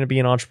 Hey, if you're going to be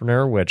an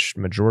entrepreneur, which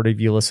majority of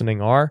you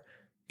listening are,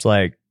 it's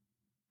like,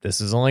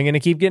 this is only going to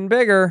keep getting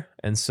bigger.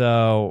 And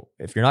so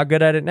if you're not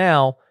good at it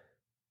now,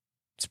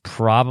 it's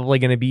probably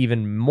going to be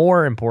even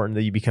more important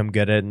that you become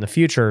good at it in the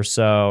future.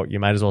 So you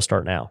might as well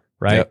start now,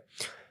 right? Yep.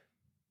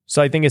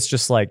 So I think it's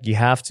just like, you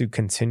have to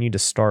continue to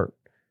start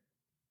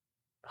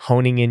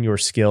honing in your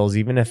skills,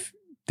 even if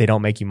they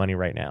don't make you money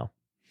right now.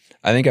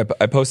 I think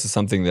I posted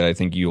something that I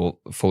think you'll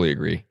fully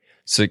agree.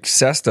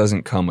 Success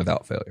doesn't come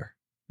without failure.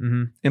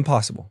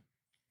 Impossible.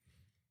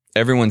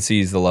 Everyone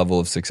sees the level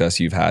of success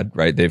you've had,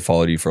 right? They've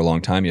followed you for a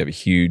long time. You have a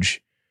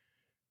huge,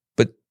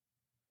 but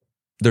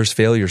there's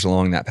failures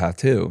along that path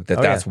too.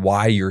 That's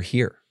why you're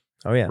here.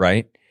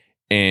 Right?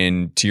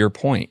 And to your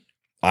point,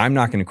 I'm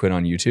not going to quit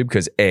on YouTube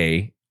because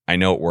I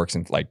know it works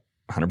in like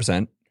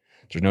 100%.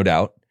 There's no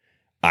doubt.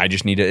 I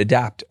just need to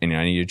adapt and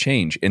I need to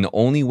change. And the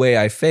only way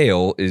I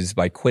fail is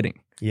by quitting.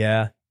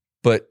 Yeah.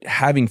 But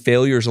having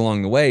failures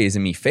along the way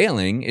isn't me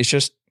failing. It's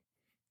just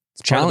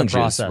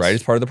challenges, right?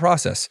 It's part of the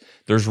process.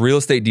 There's real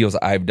estate deals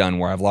I've done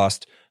where I've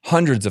lost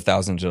hundreds of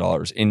thousands of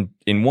dollars. In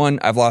one,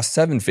 I've lost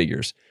 7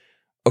 figures.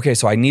 Okay,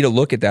 so I need to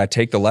look at that,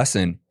 take the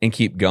lesson, and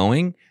keep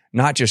going,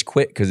 not just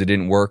quit because it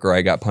didn't work or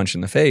I got punched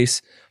in the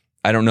face.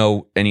 I don't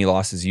know any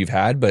losses you've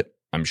had, but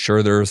I'm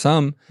sure there are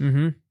some.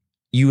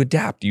 You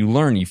adapt, you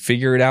learn, you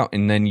figure it out,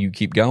 and then you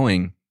keep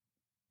going.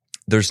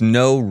 There's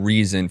no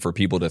reason for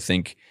people to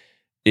think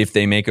if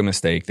they make a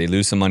mistake, they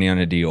lose some money on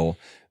a deal,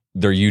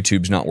 their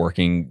YouTube's not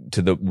working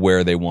to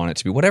where they want it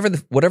to be. Whatever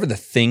the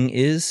thing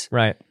is,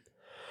 right?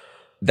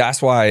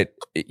 That's why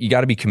you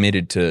got to be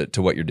committed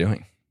to what you're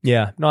doing.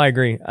 Yeah, no, I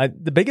agree.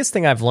 The biggest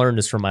thing I've learned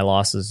is from my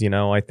losses.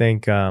 I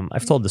think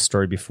I've told this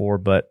story before,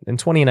 but in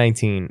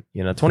 2019,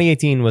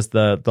 2018 was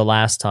the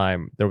last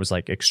time there was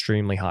like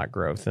extremely hot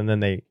growth. And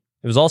then it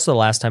was also the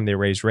last time they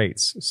raised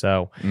rates.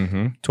 So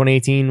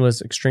 2018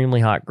 was extremely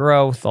hot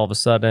growth. All of a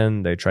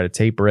sudden they try to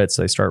taper it.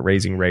 So they start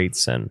raising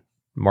rates and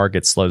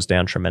market slows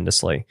down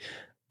tremendously.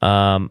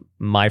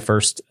 My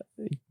first,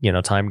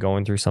 time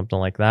going through something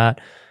like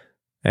that,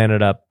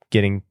 ended up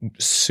getting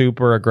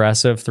super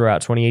aggressive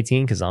throughout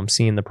 2018 because I'm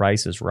seeing the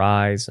prices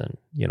rise and,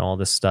 all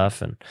this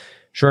stuff. And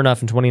sure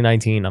enough, in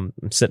 2019, I'm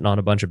sitting on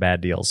a bunch of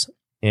bad deals.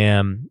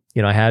 And,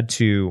 I had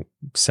to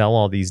sell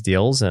all these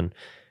deals. And,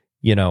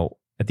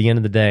 at the end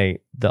of the day,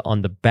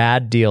 on the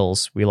bad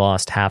deals, we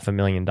lost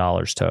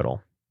 $500,000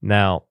 total.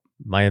 Now,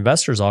 my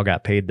investors all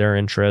got paid their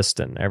interest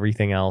and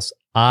everything else.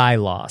 I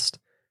lost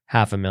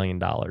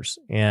 $500,000.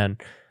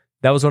 And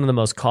that was one of the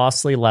most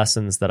costly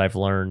lessons that I've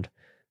learned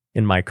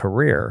in my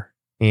career.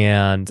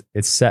 And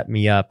it set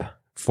me up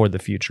for the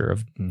future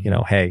of,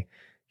 hey,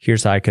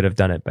 here's how I could have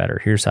done it better.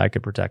 Here's how I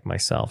could protect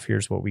myself.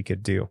 Here's what we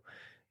could do.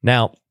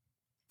 Now,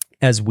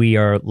 as we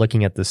are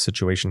looking at this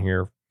situation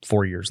here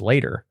 4 years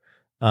later,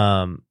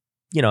 a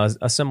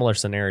similar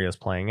scenario is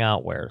playing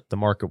out where the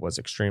market was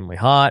extremely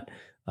hot.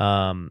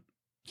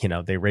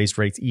 They raised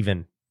rates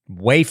even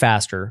way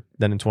faster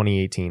than in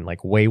 2018,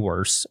 like way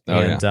worse.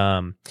 At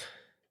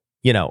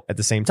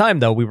the same time,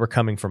 though, we were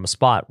coming from a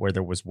spot where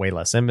there was way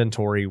less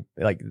inventory.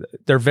 Like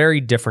they're very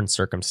different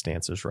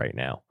circumstances right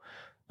now.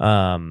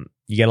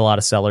 You get a lot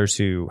of sellers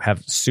who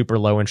have super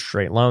low interest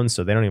rate loans,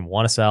 so they don't even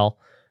want to sell.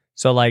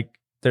 So like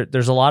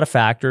there's a lot of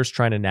factors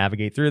trying to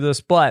navigate through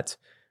this. But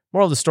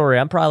moral of the story,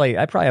 I probably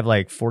have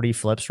like 40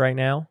 flips right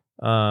now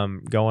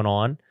going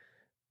on.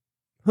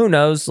 Who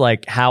knows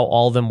like how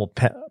all of them will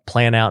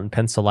plan out and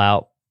pencil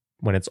out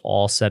when it's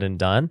all said and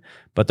done.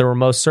 But there will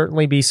most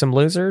certainly be some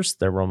losers.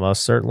 There will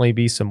most certainly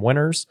be some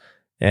winners.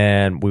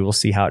 And we will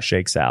see how it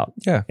shakes out.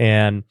 Yeah.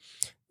 And,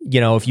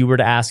 if you were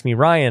to ask me,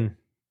 Ryan,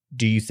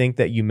 do you think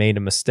that you made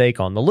a mistake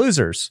on the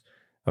losers?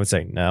 I would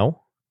say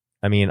no.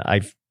 I mean,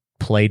 I've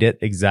played it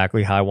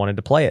exactly how I wanted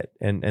to play it.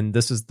 And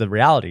this is the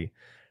reality.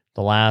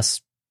 The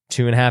last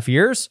 2.5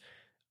 years,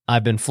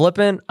 I've been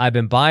flipping, I've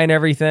been buying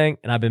everything,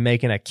 and I've been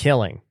making a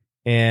killing.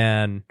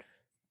 And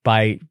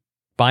by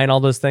buying all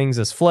those things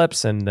as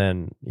flips and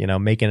then,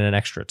 making an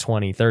extra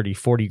 20, 30,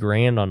 40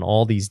 grand on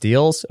all these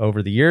deals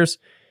over the years,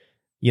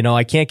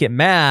 I can't get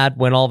mad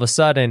when all of a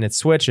sudden it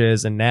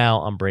switches and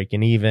now I'm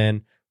breaking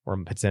even or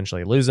I'm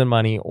potentially losing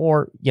money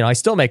or, I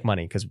still make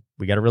money because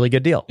we got a really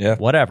good deal. Yeah.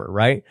 Whatever.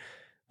 Right.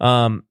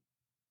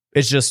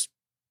 It's just,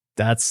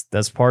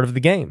 that's part of the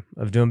game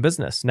of doing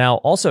business. Now,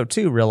 also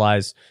too,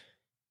 realize,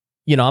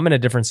 I'm in a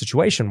different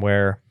situation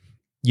where,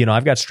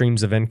 I've got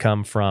streams of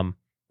income from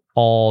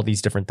all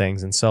these different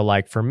things. And so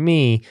like for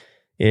me,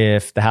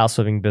 if the house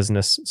flipping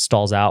business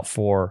stalls out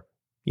for,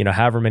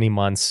 however many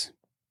months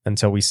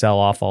until we sell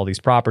off all these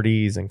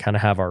properties and kind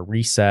of have our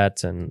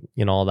reset and,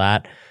 all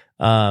that,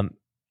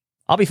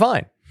 I'll be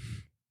fine.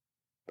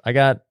 I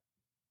got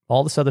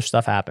all this other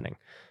stuff happening.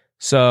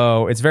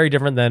 So it's very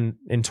different than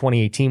in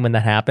 2018 when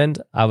that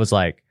happened. I was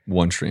like,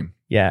 one stream.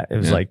 Yeah. It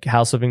was like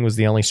house flipping was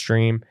the only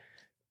stream.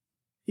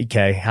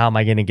 Okay. How am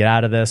I going to get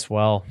out of this?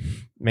 Well,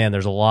 man,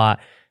 there's a lot.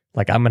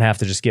 Like I'm going to have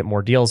to just get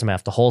more deals. I'm going to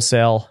have to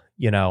wholesale,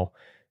 we're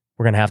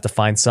going to have to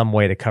find some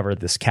way to cover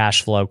this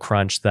cash flow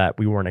crunch that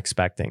we weren't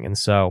expecting. And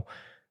so,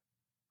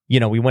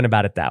 we went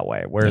about it that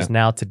way. Whereas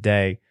now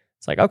today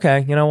it's like,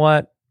 okay, you know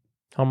what?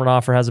 Home run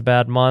offer has a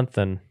bad month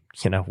and,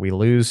 we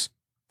lose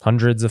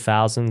hundreds of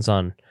thousands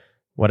on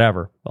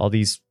whatever, all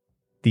these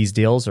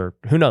deals or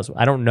who knows?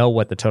 I don't know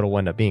what the total will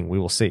end up being. We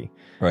will see.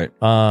 Right.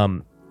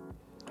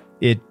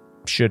 It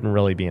shouldn't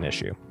really be an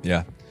issue.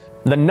 Yeah.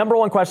 The number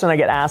one question I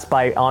get asked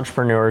by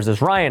entrepreneurs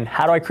is, Ryan,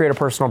 how do I create a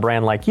personal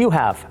brand like you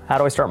have? How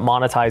do I start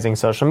monetizing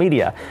social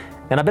media?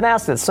 And I've been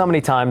asked it so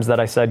many times that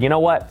I said, you know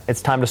what?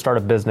 It's time to start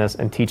a business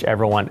and teach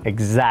everyone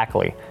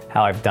exactly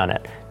how I've done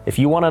it. If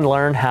you want to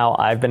learn how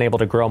I've been able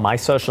to grow my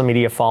social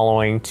media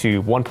following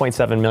to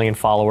 1.7 million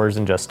followers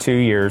in just 2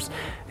 years,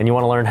 and you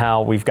want to learn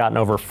how we've gotten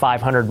over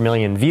 500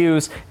 million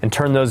views and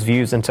turned those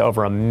views into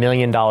over $1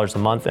 million a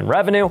month in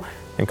revenue,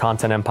 then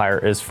Content Empire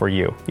is for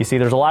you. You see,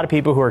 there's a lot of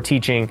people who are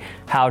teaching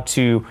how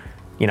to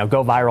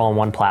go viral on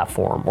one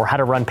platform or how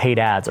to run paid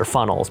ads or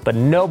funnels, but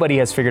nobody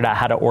has figured out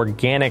how to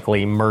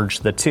organically merge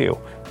the two.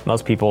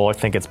 Most people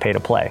think it's pay to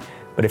play.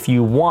 But if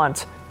you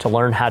want to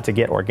learn how to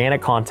get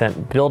organic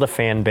content, build a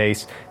fan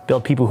base,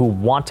 build people who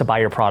want to buy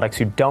your products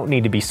who don't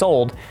need to be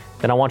sold,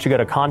 then I want you to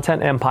go to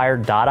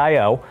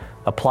contentempire.io,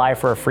 apply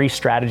for a free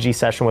strategy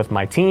session with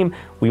my team.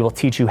 We will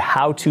teach you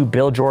how to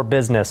build your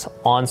business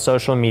on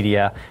social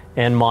media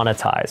and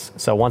monetize.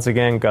 So once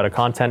again, go to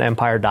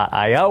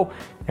contentempire.io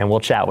and we'll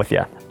chat with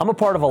you. I'm a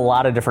part of a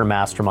lot of different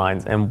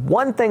masterminds, and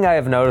one thing I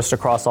have noticed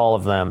across all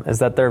of them is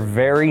that they're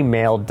very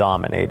male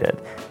dominated.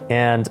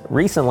 And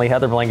recently,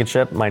 Heather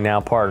Blankenship, my now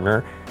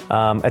partner,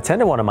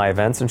 attended one of my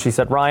events and she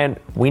said, Ryan,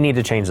 we need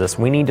to change this.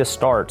 We need to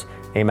start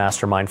a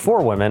mastermind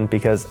for women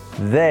because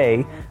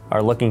they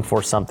are looking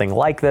for something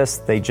like this.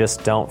 They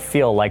just don't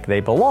feel like they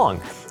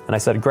belong. And I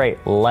said, great,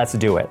 let's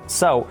do it.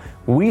 So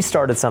we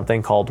started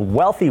something called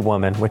Wealthy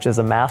Women, which is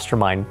a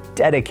mastermind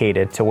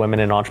dedicated to women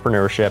in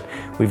entrepreneurship.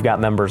 We've got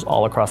members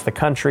all across the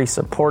country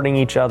supporting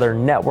each other,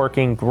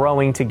 networking,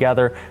 growing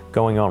together,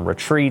 going on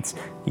retreats,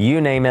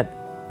 you name it,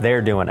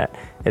 they're doing it.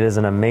 It is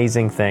an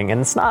amazing thing.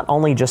 And it's not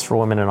only just for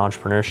women in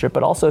entrepreneurship,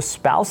 but also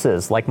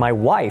spouses like my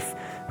wife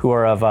who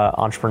are of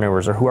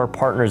entrepreneurs or who are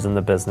partners in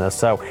the business.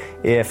 So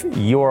if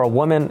you're a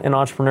woman in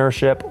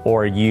entrepreneurship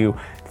or you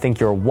think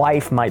your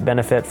wife might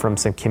benefit from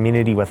some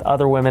community with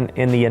other women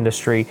in the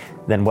industry,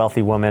 then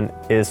Wealthy Woman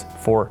is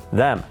for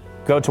them.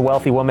 Go to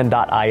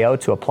wealthywoman.io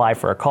to apply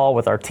for a call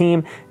with our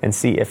team and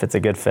see if it's a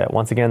good fit.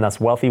 Once again, that's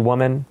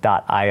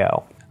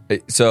wealthywoman.io.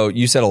 So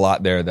you said a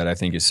lot there that I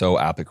think is so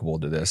applicable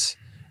to this.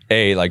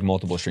 Like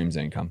multiple streams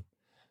of income.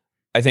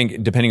 I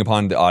think depending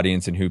upon the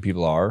audience and who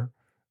people are,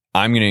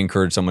 I'm going to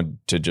encourage someone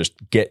to just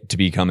get to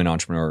become an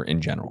entrepreneur in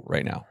general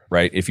right now,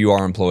 right? If you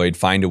are employed,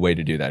 find a way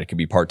to do that. It could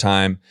be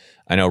part-time.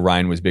 I know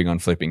Ryan was big on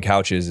flipping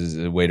couches as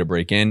a way to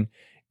break in.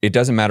 It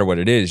doesn't matter what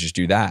it is, just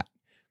do that.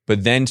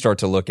 But then start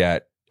to look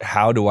at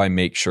how do I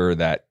make sure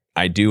that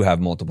I do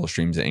have multiple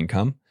streams of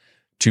income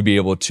to be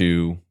able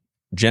to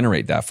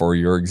generate that. For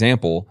your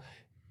example,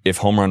 if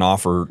Home Run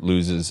Offer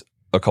loses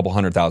a couple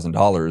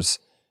 $100,000,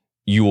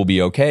 you will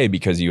be okay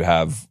because you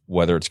have,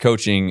 whether it's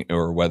coaching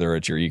or whether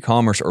it's your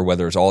e-commerce or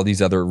whether it's all these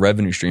other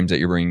revenue streams that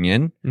you're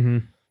bringing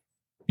in,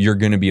 you're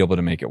going to be able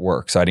to make it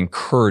work. So I'd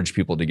encourage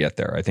people to get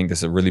there. I think this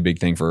is a really big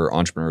thing for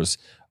entrepreneurs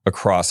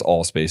across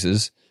all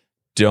spaces.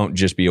 Don't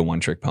just be a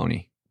one-trick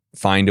pony.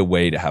 Find a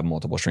way to have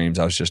multiple streams.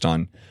 I was just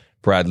on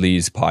Brad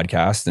Lee's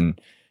podcast and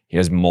he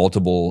has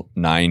multiple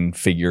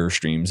 9-figure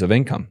streams of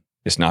income.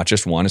 It's not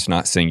just one. It's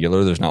not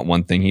singular. There's not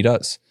one thing he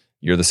does.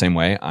 You're the same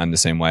way. I'm the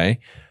same way.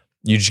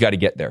 You just got to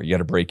get there. You got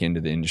to break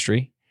into the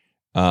industry.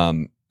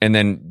 And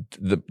then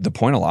the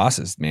point of loss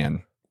is,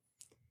 man,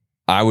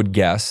 I would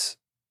guess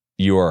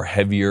you are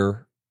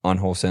heavier on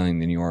wholesaling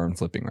than you are on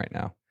flipping right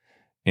now.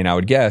 And I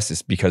would guess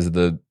it's because of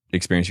the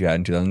experience you had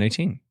in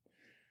 2018.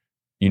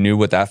 You knew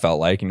what that felt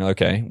like. And you're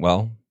like, okay,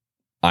 well,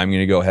 I'm going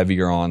to go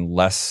heavier on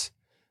less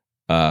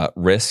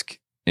risk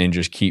and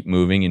just keep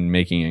moving and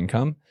making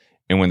income.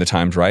 And when the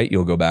time's right,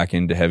 you'll go back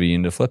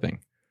into flipping.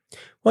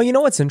 Well, you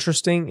know what's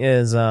interesting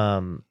is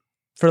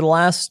for the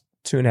last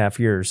 2.5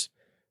 years,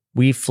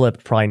 we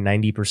flipped probably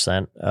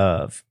 90%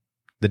 of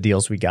the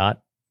deals we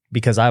got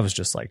because I was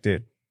just like,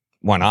 dude,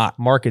 why not?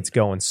 Market's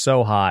going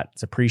so hot.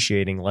 It's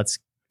appreciating. Let's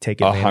take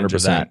advantage 100%.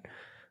 Of that.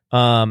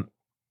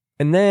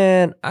 And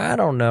then I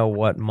don't know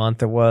what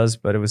month it was,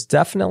 but it was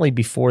definitely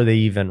before they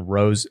even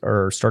rose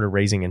or started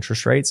raising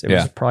interest rates. It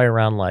was probably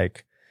around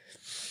like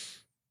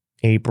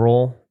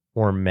April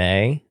or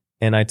May.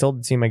 And I told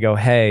the team, I go,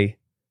 hey,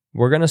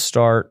 we're going to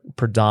start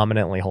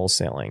predominantly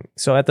wholesaling.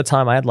 So at the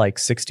time I had like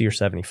 60 or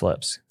 70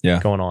 flips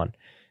going on.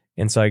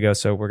 And so I go,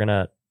 so we're going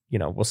to,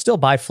 we'll still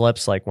buy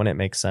flips like when it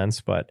makes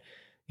sense. But,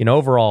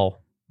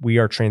 overall we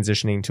are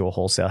transitioning to a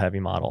wholesale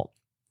heavy model.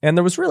 And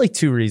there was really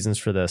 2 reasons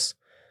for this.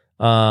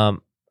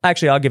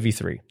 Actually, I'll give you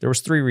 3. There was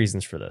 3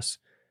 reasons for this.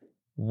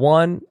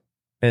 One,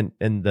 and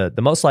the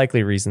most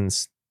likely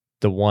reasons,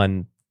 the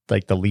one,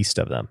 like the least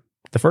of them.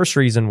 The first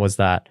reason was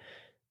that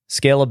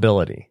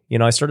scalability.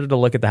 I started to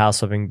look at the house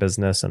flipping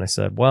business and I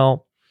said,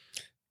 well,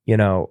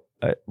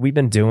 we've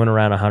been doing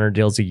around 100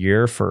 deals a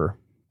year for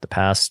the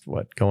past,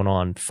 going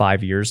on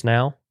 5 years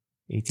now?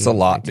 18, it's a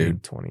lot, 19,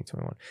 dude. 20,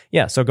 21.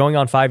 Yeah. So going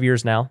on 5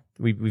 years now,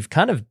 we've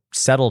kind of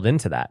settled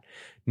into that.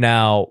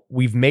 Now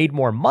we've made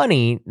more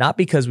money, not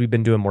because we've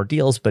been doing more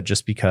deals, but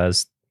just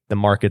because the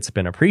market's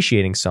been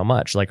appreciating so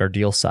much. Like our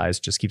deal size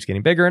just keeps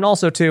getting bigger. And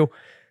also too,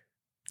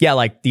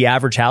 like the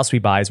average house we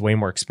buy is way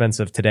more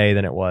expensive today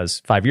than it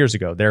was 5 years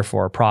ago.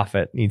 Therefore, our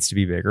profit needs to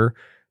be bigger.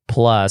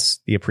 Plus,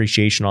 the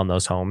appreciation on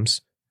those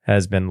homes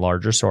has been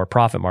larger, so our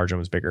profit margin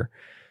was bigger.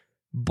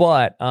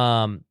 But,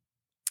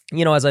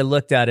 as I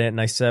looked at it and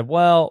I said,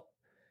 well,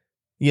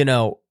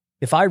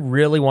 if I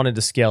really wanted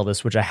to scale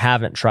this, which I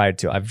haven't tried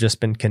to, I've just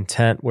been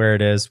content where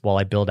it is while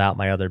I build out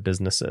my other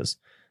businesses.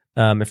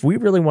 If we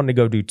really wanted to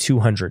go do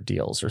 200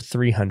 deals or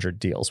 300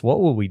 deals,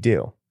 what would we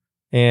do?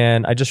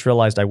 And I just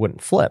realized I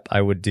wouldn't flip.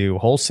 I would do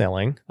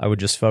wholesaling. I would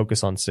just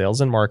focus on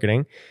sales and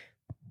marketing,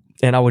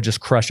 and I would just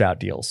crush out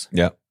deals.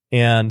 Yeah.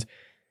 And,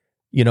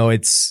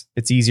 it's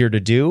easier to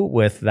do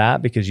with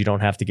that because you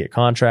don't have to get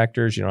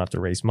contractors. You don't have to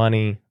raise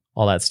money,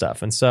 all that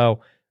stuff. And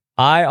so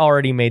I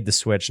already made the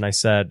switch and I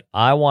said,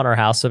 I want our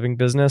house flipping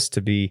business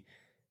to be,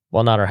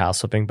 well, not our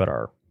house flipping, but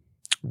our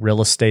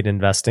real estate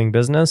investing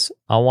business.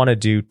 I want to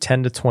do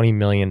 10 to 20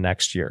 million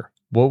next year.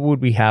 What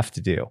would we have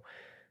to do?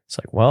 It's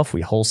like, well, if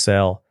we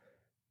wholesale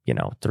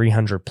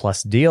 300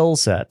 plus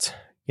deals at,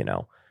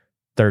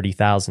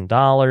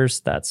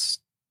 $30,000, that's,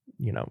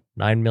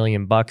 $9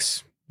 million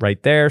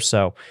right there.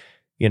 So,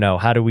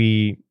 how do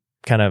we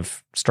kind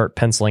of start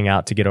penciling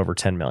out to get over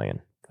 10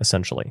 million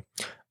essentially?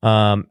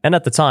 And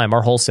at the time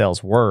our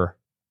wholesales were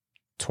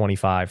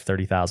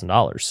 $25,000,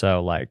 $30,000.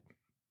 So like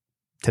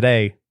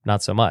today,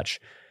 not so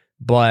much,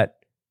 but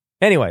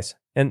anyways,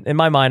 And in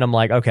my mind, I'm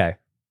like, okay,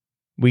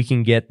 we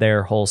can get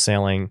there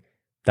wholesaling.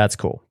 That's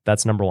cool.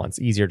 That's number one. It's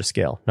easier to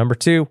scale. Number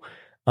two,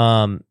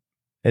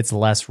 it's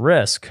less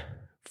risk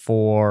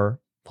for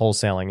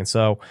wholesaling. And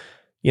so,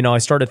 I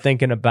started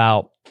thinking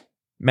about,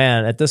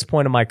 man, at this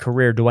point in my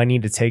career, do I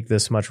need to take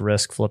this much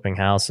risk flipping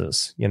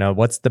houses?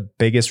 What's the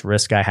biggest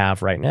risk I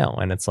have right now?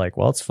 And it's like,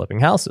 well, it's flipping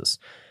houses.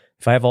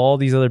 If I have all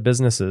these other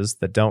businesses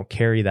that don't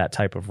carry that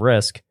type of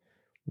risk,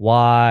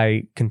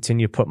 why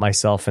continue to put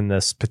myself in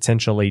this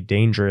potentially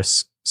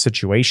dangerous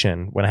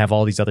situation when I have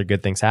all these other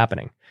good things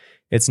happening?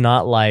 It's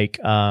not like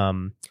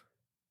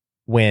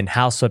when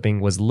house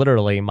flipping was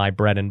literally my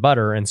bread and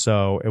butter. And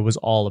so it was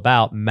all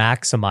about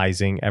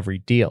maximizing every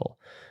deal.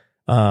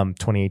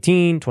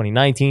 2018,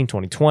 2019,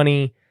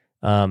 2020,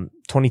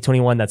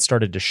 2021, that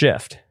started to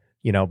shift,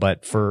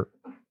 but for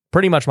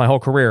pretty much my whole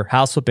career,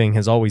 house flipping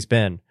has always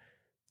been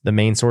the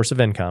main source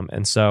of income.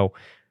 And so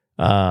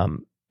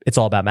it's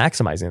all about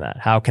maximizing that.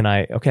 How can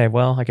I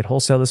could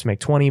wholesale this, make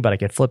 20, but I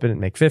could flip it and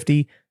make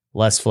 50.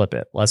 Let's flip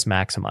it. Let's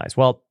maximize.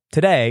 Well,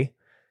 today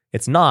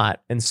it's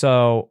not. And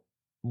so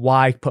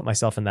why put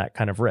myself in that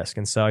kind of risk?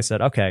 And so I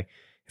said, okay,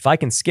 if I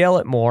can scale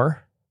it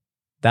more,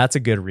 that's a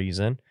good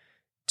reason.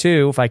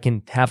 2, if I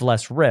can have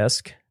less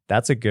risk,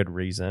 that's a good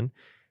reason.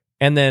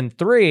 And then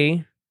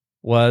 3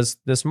 was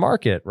this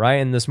market, right?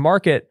 And this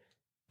market,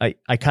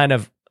 I kind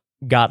of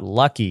got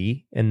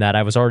lucky in that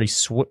I was already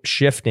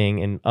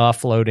shifting and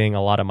offloading a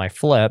lot of my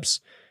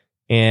flips.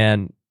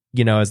 And,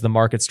 as the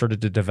market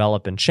started to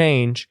develop and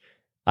change,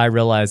 I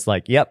realized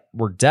yep,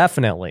 we're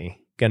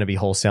definitely going to be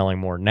wholesaling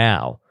more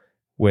now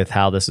with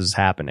how this is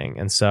happening.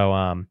 And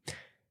so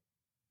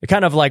it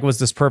kind of was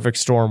this perfect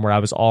storm where I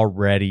was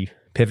already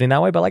pivoting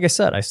that way. But like I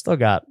said, I still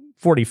got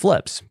 40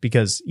 flips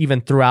because even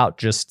throughout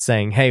just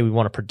saying, hey, we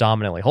want to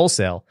predominantly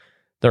wholesale,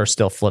 there are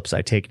still flips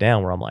I take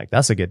down where I'm like,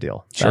 that's a good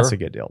deal. That's Sure. a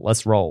good deal.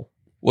 Let's roll.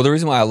 Well, the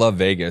reason why I love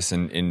Vegas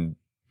and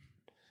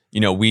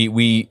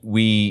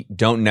we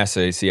don't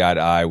necessarily see eye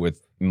to eye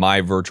with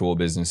my virtual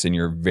business, and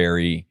you're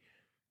very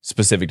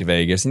specific to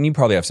Vegas, and you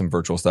probably have some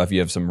virtual stuff. You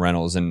have some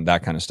rentals and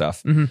that kind of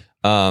stuff.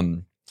 Mm-hmm.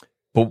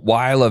 But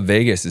why I love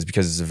Vegas is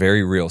because it's a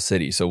very real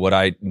city. So what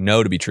I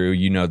know to be true,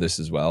 this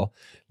as well,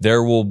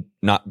 there will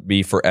not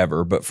be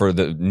forever, but for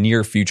the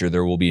near future,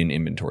 there will be an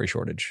inventory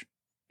shortage.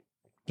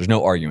 There's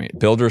no arguing it.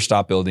 Builders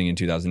stopped building in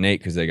 2008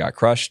 because they got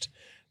crushed.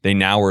 They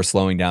now are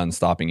slowing down and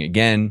stopping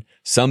again.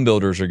 Some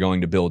builders are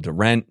going to build to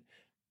rent.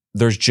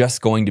 There's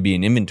just going to be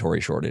an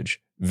inventory shortage.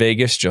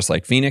 Vegas, just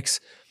like Phoenix,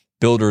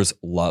 builders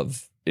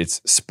love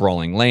its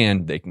sprawling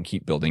land. They can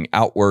keep building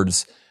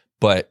outwards.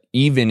 But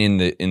even in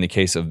the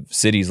case of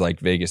cities like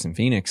Vegas and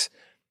Phoenix,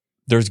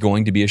 there's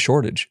going to be a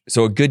shortage.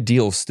 So a good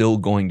deal is still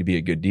going to be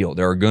a good deal.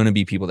 There are going to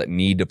be people that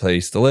need a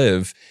place to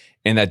live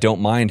and that don't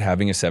mind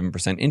having a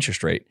 7%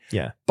 interest rate.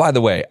 Yeah. By the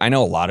way, I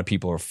know a lot of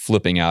people are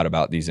flipping out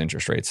about these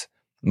interest rates.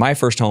 My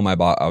first home I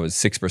bought, I was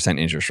 6%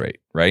 interest rate,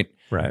 right?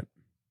 Right.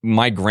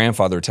 My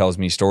grandfather tells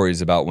me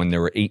stories about when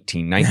there were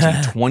 18, 19,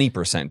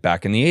 20%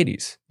 back in the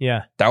 80s.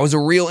 Yeah. That was a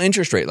real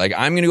interest rate.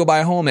 I'm going to go buy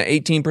a home at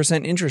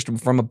 18% interest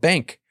from a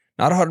bank,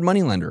 not a hard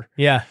money lender.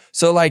 Yeah.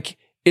 So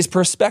it's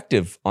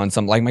perspective on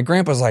some, my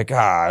grandpa's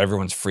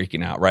everyone's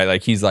freaking out,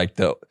 right? He's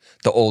the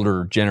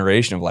older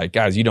generation of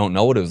guys, you don't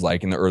know what it was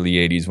like in the early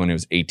 80s when it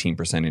was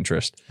 18%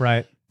 interest.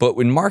 Right. But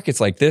when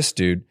markets like this,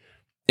 dude,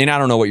 and I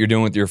don't know what you're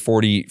doing with your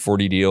 40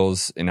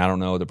 deals, and I don't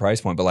know the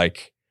price point, but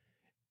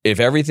if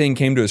everything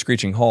came to a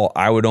screeching halt,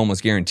 I would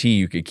almost guarantee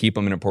you could keep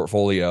them in a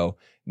portfolio.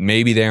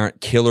 Maybe they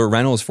aren't killer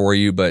rentals for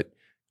you, but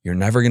you're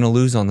never going to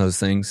lose on those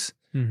things,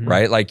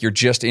 right? You're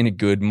just in a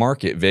good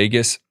market.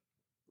 Vegas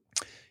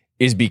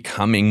is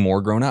becoming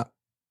more grown up.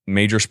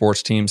 Major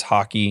sports teams,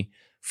 hockey,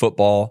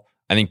 football,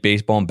 I think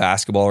baseball and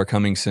basketball are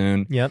coming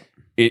soon. Yep.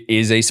 It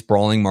is a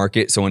sprawling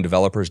market. So when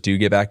developers do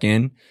get back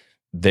in,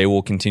 they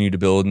will continue to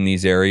build in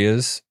these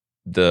areas.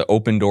 The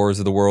open doors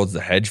of the world,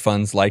 the hedge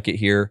funds like it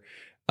here.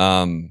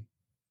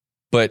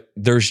 But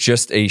there's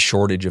just a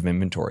shortage of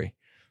inventory.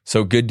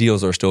 So good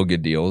deals are still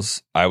good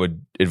deals. I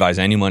would advise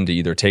anyone to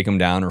either take them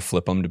down or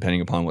flip them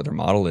depending upon what their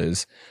model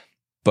is.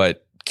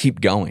 But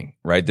keep going,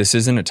 right? This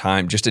isn't a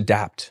time, just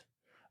adapt.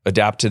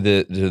 Adapt to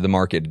the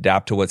market,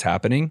 adapt to what's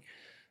happening.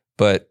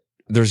 But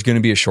there's going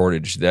to be a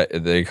shortage. That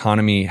the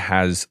economy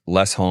has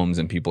less homes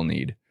than people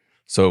need.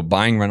 So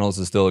buying rentals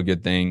is still a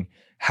good thing.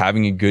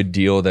 Having a good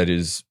deal that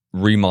is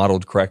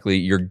remodeled correctly,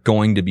 you're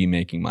going to be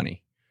making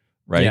money,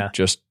 right? Yeah.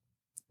 Just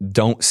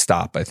don't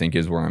stop, I think,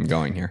 is where I'm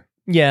going here.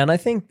 Yeah, and I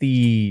think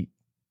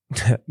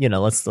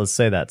let's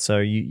say that. So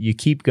you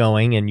keep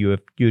going and you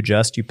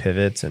adjust, you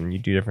pivot, and you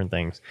do different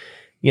things.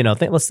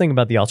 Let's think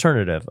about the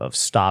alternative of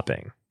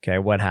stopping. Okay,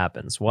 what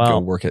happens? Well, go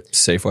work at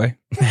Safeway.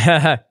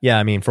 Yeah,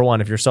 I mean, for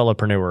one, if you're a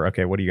solopreneur,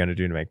 okay, what are you going to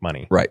do to make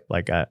money? Right.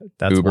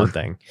 That's Uber. one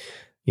thing.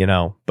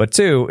 But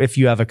 2, if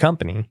you have a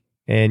company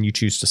and you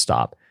choose to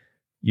stop,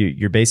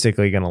 you're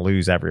basically going to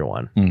lose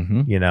everyone.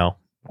 Mm-hmm.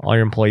 All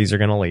your employees are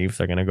going to leave.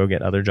 They're going to go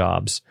get other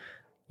jobs.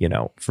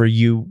 For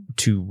you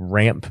to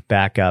ramp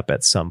back up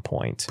at some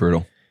point,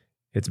 Brutal.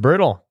 it's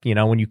brutal. You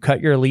know, when you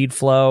cut your lead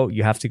flow,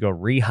 you have to go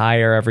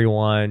rehire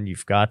everyone.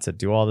 You've got to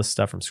do all this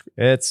stuff from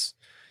scratch.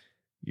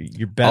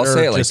 You're better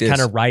just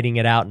kind of writing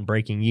it out and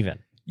breaking even.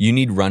 You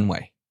need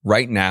runway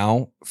right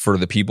now for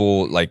the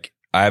people. Like,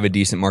 I have a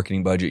decent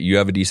marketing budget. You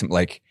have a decent,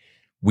 like,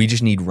 we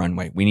just need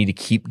runway. We need to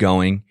keep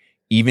going.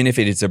 Even if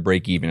it is a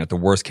break even at the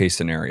worst case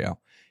scenario,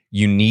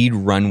 you need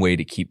runway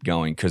to keep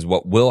going, because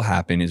what will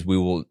happen is we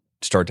will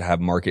start to have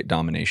market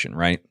domination,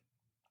 right?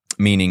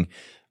 Meaning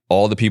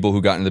all the people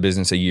who got into the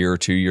business a year or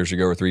 2 years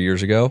ago or 3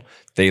 years ago,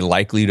 they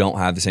likely don't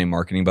have the same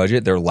marketing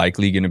budget. They're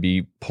likely going to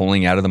be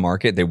pulling out of the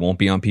market. They won't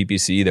be on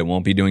PPC. They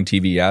won't be doing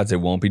TV ads. They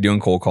won't be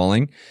doing cold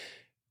calling.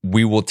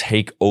 We will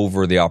take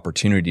over the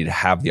opportunity to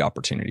have the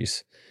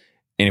opportunities.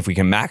 And if we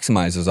can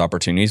maximize those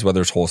opportunities, whether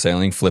it's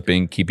wholesaling,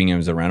 flipping, keeping them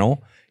as a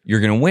rental, you're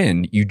going to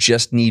win. You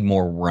just need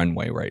more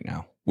runway right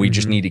now. We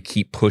just need to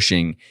keep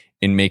pushing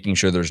and making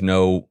sure there's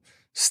no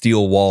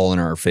steel wall in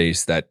our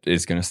face that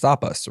is going to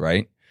stop us,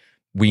 right?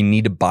 We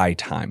need to buy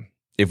time.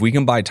 If we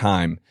can buy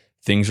time,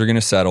 things are going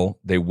to settle.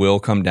 They will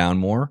come down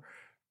more.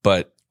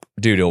 But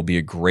dude, it'll be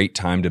a great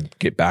time to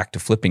get back to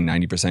flipping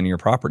 90% of your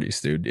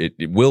properties, dude.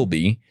 It will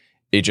be.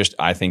 It just,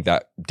 I think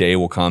that day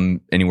will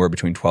come anywhere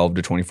between 12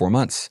 to 24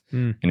 months.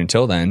 And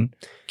until then,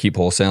 keep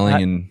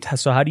wholesaling.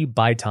 So how do you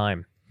buy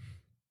time?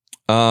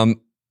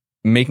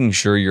 Making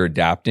sure you're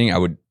adapting.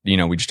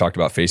 We just talked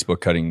about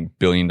Facebook cutting $1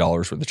 billion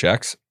worth of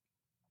checks.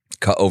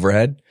 Cut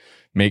overhead.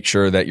 Make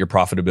sure that your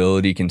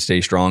profitability can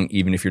stay strong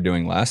even if you're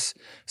doing less.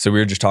 So we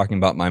were just talking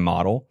about my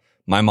model.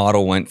 My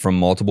model went from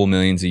multiple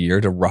millions a year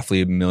to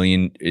roughly $1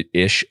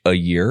 million-ish a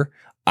year.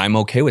 I'm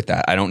okay with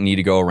that. I don't need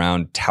to go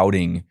around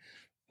touting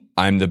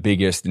I'm the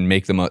biggest and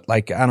make them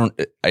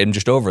I'm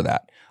just over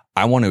that.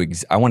 I want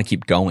to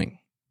keep going.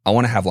 I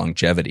want to have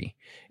longevity.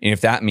 And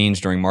if that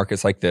means during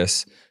markets like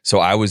this, so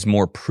I was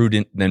more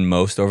prudent than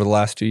most over the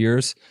last 2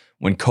 years.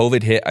 When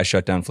COVID hit, I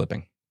shut down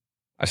flipping.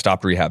 I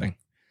stopped rehabbing.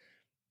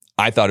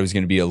 I thought it was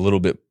going to be a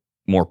little bit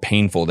more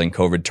painful than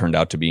COVID turned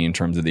out to be in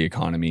terms of the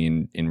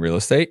economy in real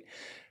estate.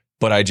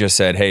 But I just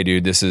said, hey,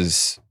 dude,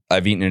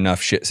 I've eaten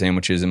enough shit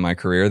sandwiches in my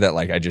career that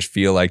I just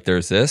feel like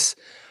there's this.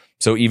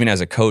 So even as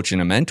a coach and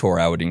a mentor,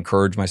 I would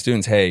encourage my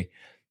students, hey,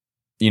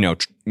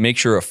 make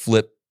sure a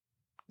flip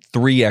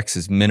 3x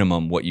is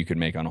minimum what you could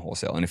make on a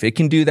wholesale. And if it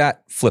can do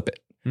that, flip it.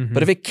 Mm-hmm.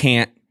 But if it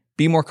can't,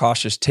 be more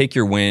cautious, take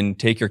your win,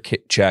 take your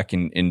check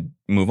and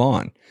move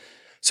on.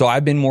 So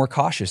I've been more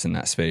cautious in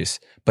that space,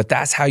 but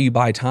that's how you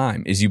buy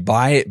time, is you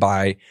buy it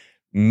by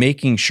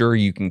making sure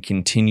you can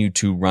continue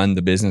to run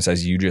the business,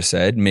 as you just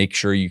said, make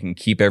sure you can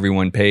keep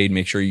everyone paid,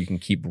 make sure you can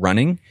keep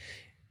running,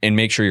 and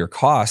make sure your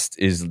cost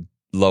is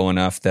low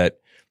enough that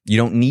you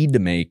don't need to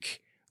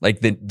make,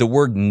 the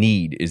word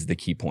need is the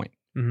key point.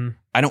 Mm-hmm.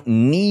 I don't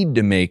need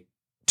to make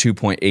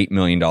 $2.8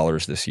 million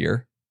this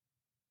year.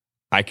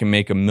 I can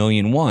make $1.1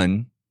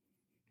 million,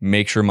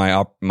 make sure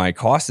my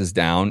cost is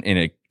down,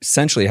 and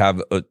essentially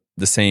have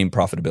the same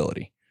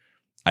profitability.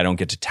 I don't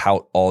get to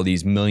tout all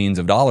these millions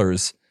of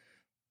dollars,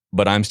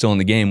 but I'm still in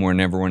the game where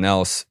everyone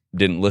else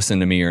didn't listen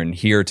to me or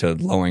adhere to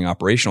lowering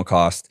operational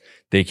costs.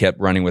 They kept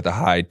running with a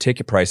high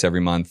ticket price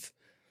every month.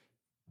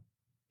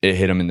 It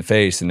hit them in the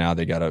face, and now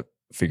they got to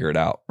figure it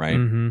out, right?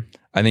 Mm-hmm.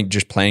 I think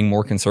just playing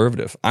more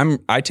conservative.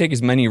 I take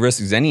as many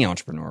risks as any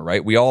entrepreneur,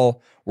 right? We're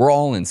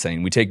all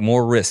insane. We take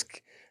more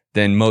risk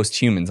than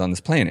most humans on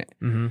this planet.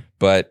 Mm-hmm.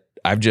 But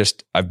I've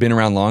been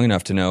around long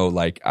enough to know,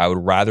 I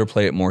would rather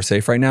play it more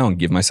safe right now and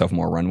give myself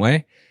more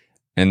runway.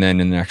 And then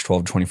in the next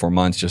 12 to 24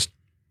 months, just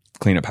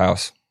clean up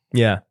house.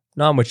 Yeah.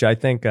 No, I'm with you. I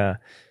think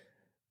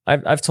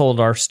I've told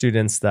our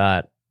students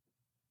that,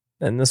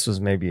 and this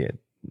was maybe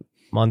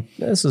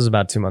this was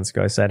about 2 months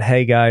ago. I said,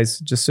 hey guys,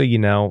 just so you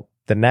know,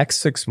 the next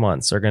 6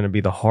 months are going to be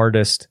the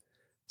hardest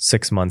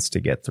 6 months to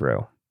get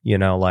through.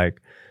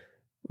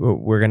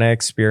 We're going to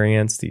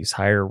experience these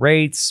higher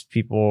rates.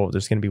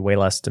 There's going to be way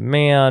less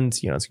demand.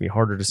 It's going to be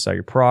harder to sell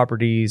your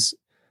properties.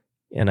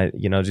 And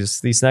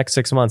just these next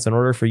 6 months, in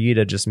order for you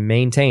to just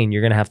maintain,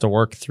 you're going to have to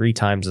work 3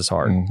 times as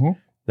hard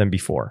than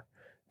before.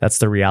 That's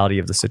the reality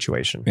of the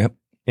situation. Yep.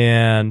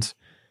 And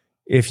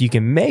if you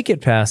can make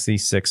it past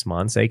these 6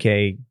 months,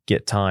 aka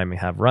get time and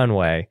have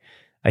runway,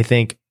 I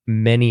think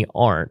many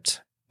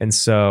aren't. And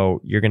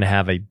so you're going to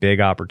have a big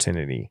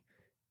opportunity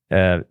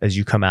as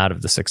you come out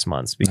of the 6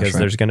 months, because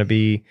there's going to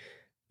be,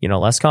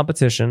 less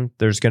competition.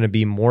 There's going to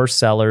be more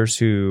sellers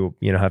who,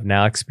 have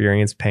now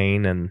experienced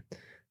pain and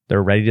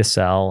they're ready to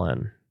sell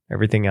and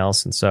everything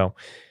else. And so,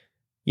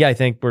 yeah, I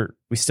think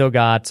we still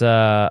got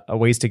a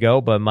ways to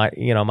go, but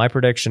my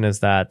prediction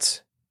is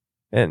that,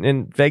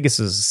 and Vegas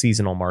is a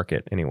seasonal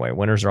market anyway.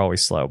 Winters are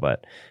always slow,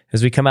 but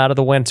as we come out of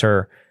the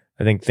winter,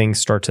 I think things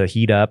start to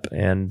heat up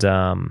and,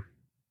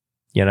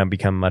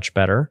 become much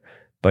better.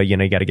 But, you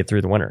got to get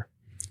through the winter.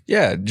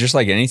 Yeah, just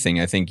like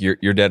anything, I think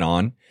you're dead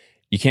on.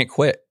 You can't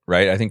quit,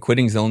 right? I think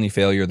quitting is the only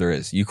failure there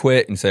is. You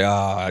quit and say,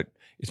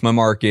 it's my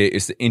market,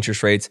 it's the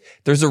interest rates.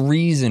 There's a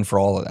reason for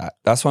all of that.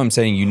 That's why I'm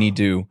saying you need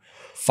to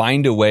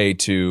find a way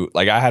to,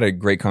 I had a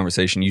great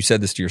conversation. You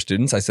said this to your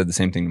students. I said the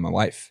same thing to my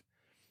wife.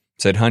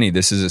 said, honey,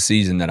 this is a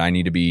season that I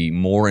need to be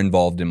more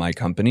involved in my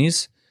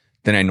companies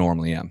than I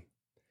normally am.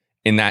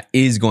 And that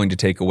is going to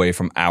take away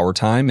from our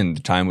time and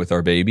the time with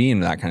our baby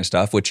and that kind of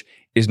stuff, which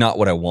is not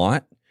what I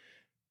want.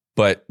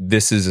 But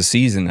this is a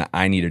season that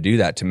I need to do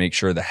that to make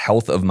sure the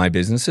health of my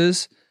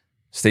businesses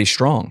stays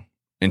strong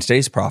and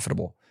stays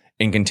profitable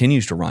and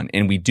continues to run.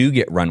 And we do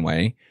get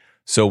runway.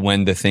 So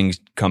when the things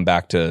come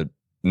back to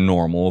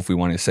normal, if we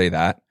want to say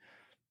that,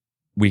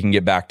 we can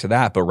get back to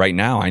that. But right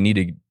now I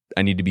need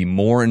to be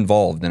more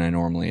involved than I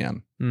normally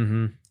am.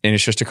 Mm-hmm. And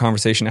it's just a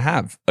conversation to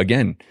have.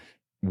 Again,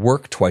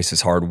 work twice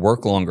as hard,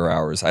 work longer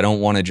hours. I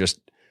don't want to just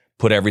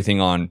put everything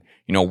on,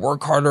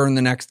 work harder than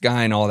the next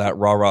guy and all that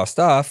rah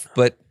stuff,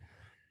 but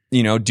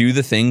do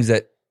the things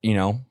that,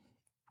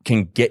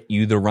 can get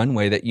you the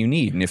runway that you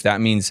need. And if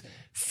that means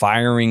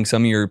firing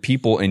some of your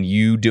people and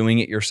you doing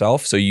it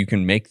yourself so you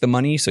can make the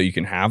money, so you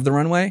can have the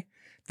runway,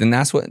 then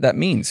that's what that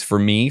means for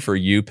me, for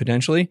you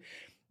potentially.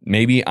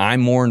 Maybe I'm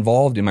more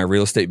involved in my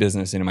real estate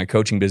business and in my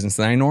coaching business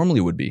than I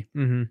normally would be.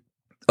 Mm-hmm.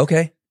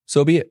 Okay,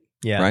 so be it.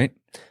 Yeah. Right?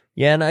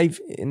 Yeah.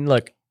 And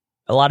look,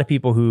 a lot of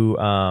people who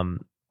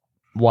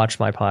watch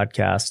my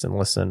podcast and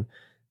listen,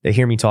 they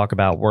hear me talk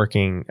about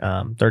working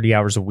 30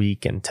 hours a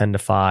week and 10 to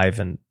 5,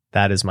 and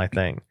that is my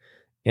thing.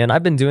 And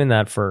I've been doing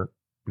that for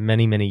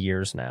many, many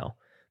years now.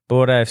 But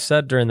what I've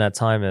said during that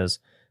time is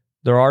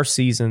there are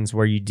seasons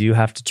where you do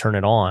have to turn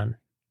it on.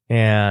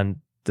 And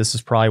this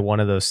is probably one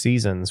of those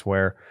seasons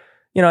where,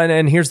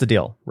 and here's the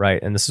deal,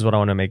 right? And this is what I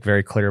want to make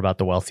very clear about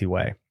the wealthy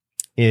way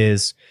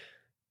is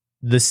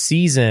the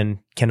season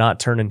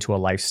cannot turn into a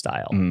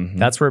lifestyle. Mm-hmm.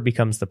 That's where it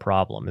becomes the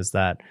problem is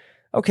that,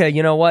 okay,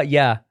 you know what?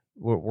 Yeah,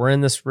 we're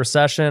in this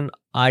recession.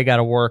 I got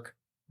to work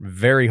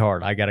very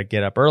hard. I got to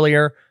get up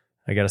earlier.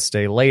 I got to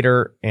stay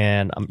later.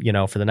 And,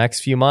 for the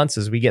next few months,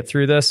 as we get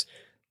through this,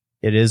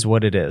 it is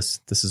what it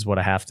is. This is what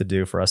I have to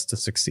do for us to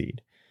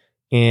succeed.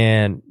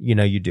 And,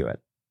 you do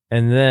it.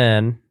 And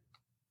then,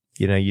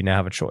 you now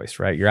have a choice,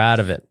 right? You're out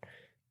of it.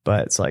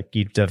 But it's like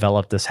you've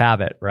developed this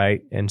habit,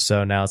 right? And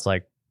so now it's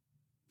like,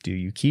 do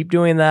you keep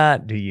doing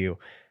that? Do you,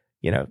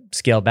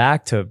 scale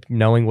back to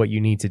knowing what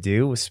you need to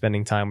do with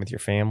spending time with your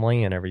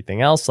family and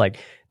everything else? Like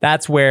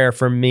that's where,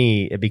 for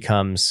me, it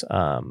becomes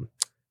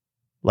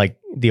like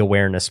the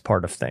awareness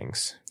part of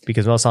things,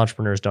 because most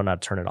entrepreneurs don't know how to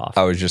turn it off.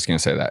 I was just going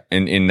to say that.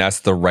 And that's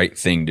the right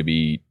thing to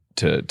be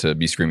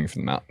screaming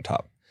from the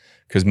mountaintop,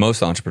 because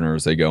most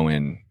entrepreneurs, they go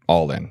in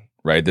all in,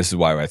 right? This is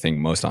why I think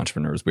most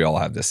entrepreneurs, we all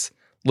have this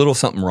little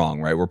something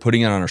wrong, right? We're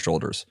putting it on our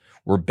shoulders.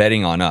 We're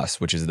betting on us,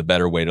 which is the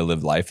better way to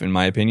live life, in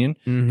my opinion,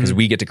 because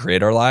we get to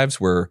create our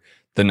lives. Where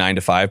the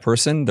 9-to-5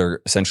 person,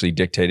 they're essentially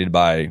dictated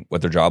by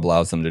what their job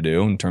allows them to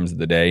do in terms of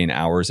the day and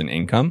hours and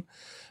income.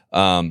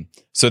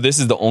 So this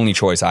is the only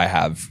choice I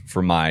have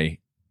for my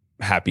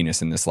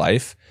happiness in this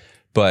life.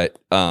 But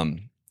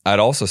I'd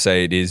also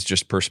say it is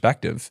just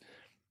perspective.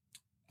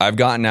 I've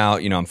gotten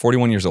out, I'm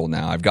 41 years old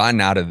now. I've gotten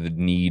out of the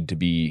need to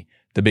be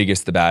the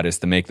biggest, the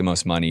baddest, to make the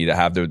most money, to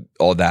have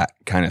all that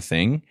kind of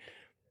thing.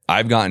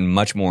 I've gotten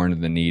much more into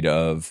the need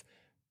of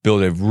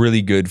build a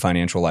really good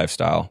financial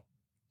lifestyle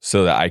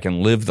so that I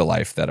can live the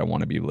life that I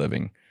want to be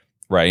living,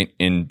 right?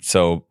 And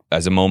so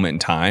as a moment in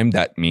time,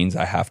 that means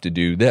I have to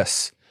do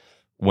this.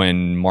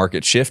 When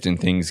markets shift and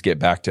things get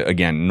back to,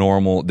 again,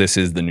 normal, this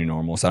is the new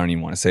normal, so I don't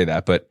even want to say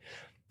that, but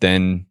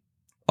then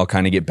I'll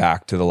kind of get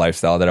back to the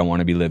lifestyle that I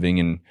want to be living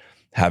and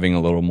having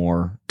a little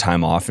more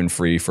time off and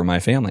free for my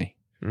family.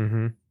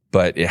 Mm-hmm.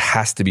 But it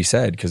has to be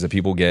said, because the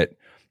people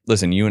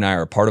listen, you and I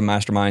are a part of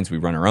masterminds. We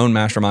run our own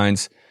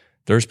masterminds.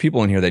 There's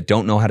people in here that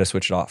don't know how to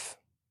switch it off.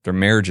 Their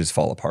marriages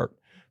fall apart.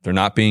 They're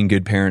not being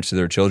good parents to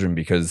their children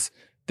because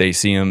they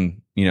see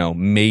them,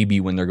 maybe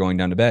when they're going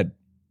down to bed.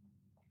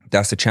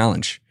 That's the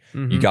challenge.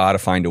 Mm-hmm. You got to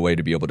find a way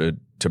to be able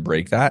to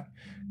break that,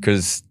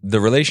 because the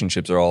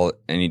relationships are all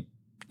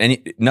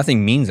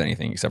nothing means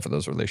anything except for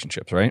those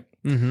relationships, right?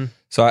 Mm-hmm.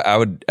 So I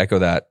would echo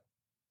that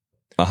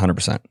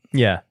 100%.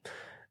 Yeah.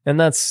 And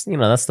that's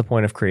the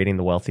point of creating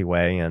the Wealthy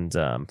Way. And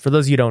for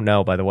those of you who don't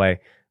know, by the way,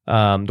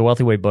 the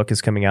Wealthy Way book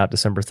is coming out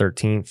December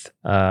 13th.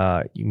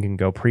 You can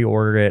go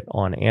pre-order it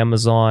on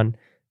Amazon.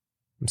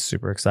 I'm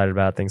super excited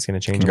about it. Things going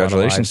to change.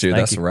 Congratulations, dude.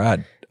 That's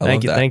rad.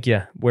 Thank you. Thank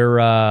you.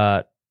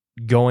 We're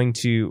going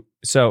to,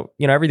 so,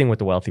 everything with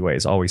the Wealthy Way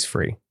is always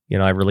free.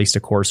 I released a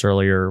course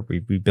earlier. We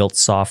built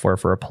software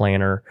for a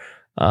planner.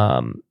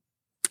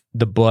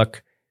 The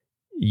book,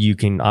 you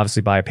can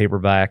obviously buy a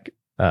paperback.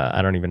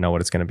 I don't even know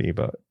what it's going to be,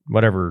 but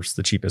whatever's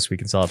the cheapest we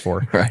can sell it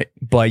for. Right.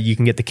 But you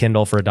can get the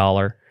Kindle for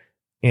 $1.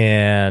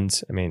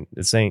 And I mean,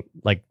 this ain't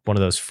like one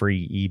of those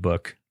free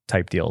ebook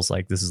type deals.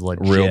 Like this is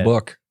legit real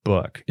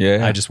book.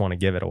 Yeah. I just want to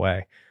give it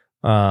away.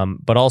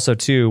 But also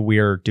too, we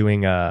are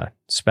doing a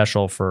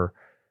special for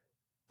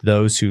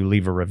those who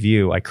leave a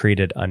review. I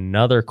created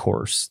another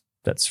course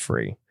that's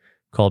free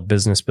called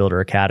Business Builder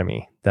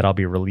Academy that I'll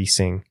be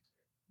releasing,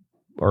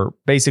 or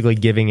basically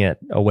giving it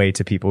away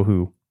to people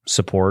who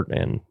support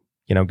and,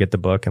 get the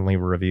book and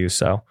leave a review.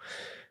 So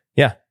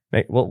yeah,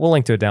 we'll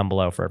link to it down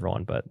below for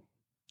everyone, but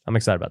I'm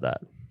excited about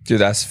that.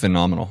 Dude, that's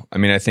phenomenal. I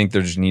mean, I think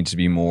there just needs to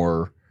be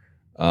more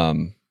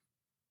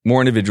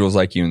more individuals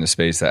like you in the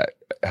space that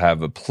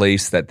have a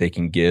place that they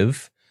can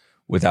give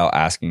without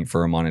asking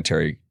for a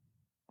monetary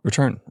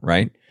return,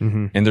 right?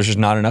 Mm-hmm. And there's just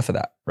not enough of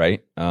that,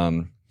 right?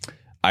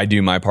 I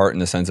do my part in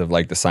the sense of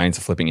like the Science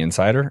of Flipping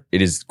Insider.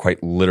 It is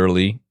quite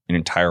literally an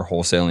entire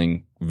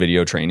wholesaling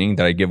video training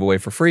that I give away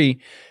for free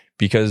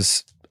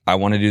because I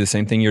want to do the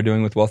same thing you're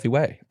doing with Wealthy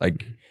Way.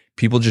 Like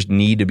people just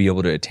need to be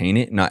able to attain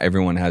it. Not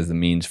everyone has the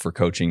means for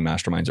coaching,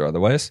 masterminds, or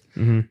otherwise.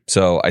 Mm-hmm.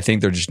 So I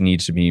think there just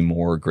needs to be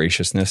more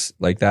graciousness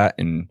like that.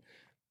 And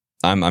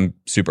I'm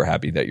super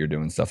happy that you're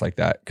doing stuff like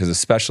that because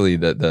especially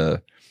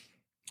the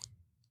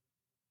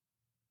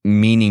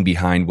meaning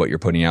behind what you're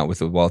putting out with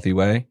the Wealthy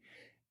Way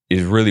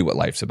is really what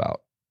life's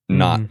about,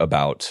 not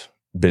about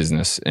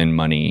business and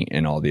money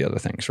and all the other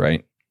things,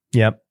 right?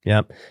 Yep.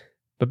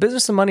 But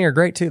business and money are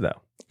great too,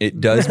 though. It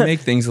does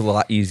make things a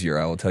lot easier.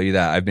 I will tell you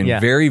that. I've been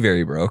very,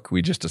 very broke.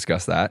 We just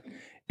discussed that.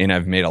 And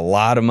I've made a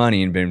lot of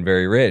money and been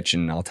very rich.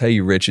 And I'll tell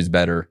you, rich is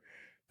better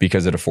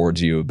because it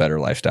affords you a better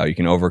lifestyle. You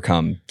can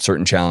overcome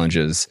certain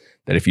challenges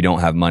that if you don't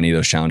have money,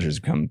 those challenges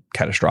become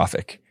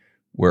catastrophic.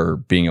 Where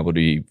being able to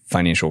be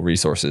financial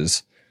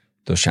resources,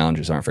 those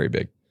challenges aren't very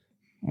big.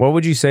 What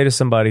would you say to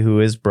somebody who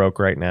is broke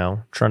right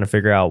now, trying to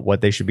figure out what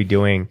they should be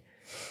doing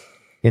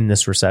in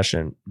this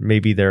recession?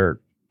 Maybe they're,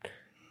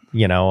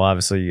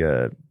 obviously,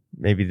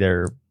 maybe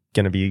they're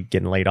going to be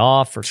getting laid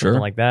off or something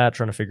like that,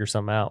 trying to figure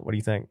something out. What do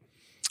you think?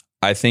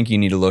 I think you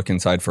need to look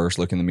inside first,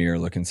 look in the mirror,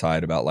 look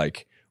inside about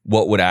like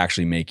what would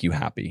actually make you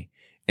happy.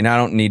 And I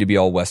don't need to be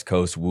all West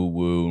Coast woo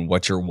woo and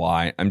what's your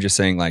why. I'm just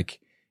saying like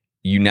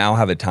you now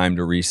have a time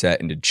to reset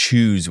and to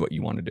choose what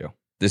you want to do.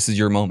 This is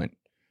your moment.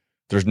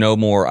 There's no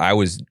more,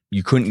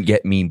 you couldn't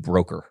get me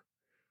broker,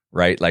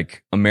 right?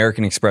 Like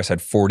American Express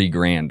had 40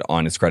 grand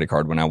on its credit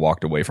card when I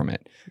walked away from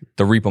it.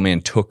 The repo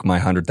man took my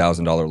 $100,000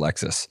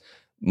 Lexus.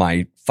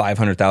 My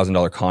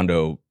 $500,000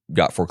 condo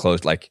got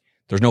foreclosed. Like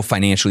there's no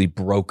financially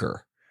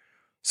broker.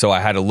 So I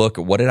had to look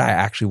at what did I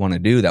actually want to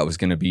do that was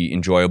going to be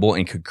enjoyable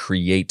and could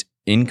create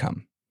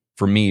income.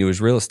 For me, it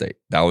was real estate.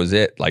 That was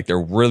it. Like there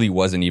really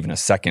wasn't even a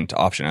second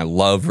option. I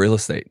love real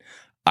estate.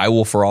 I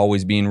will for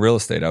always be in real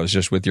estate. I was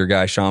just with your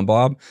guy, Sean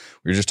Bob.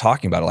 We were just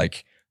talking about it.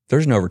 Like,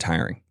 there's no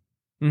retiring.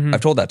 Mm-hmm.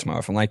 I've told that to my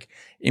wife. I'm like,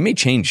 it may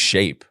change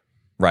shape,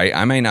 right?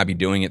 I may not be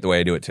doing it the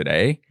way I do it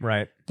today.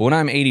 Right. But when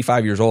I'm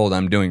 85 years old,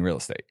 I'm doing real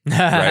estate,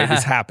 right?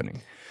 It's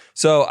happening.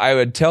 So I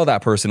would tell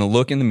that person to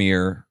look in the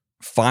mirror,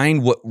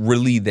 find what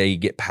really they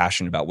get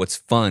passionate about, what's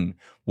fun,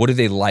 what do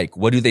they like,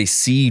 what do they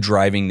see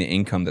driving the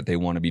income that they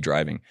want to be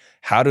driving,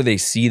 how do they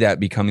see that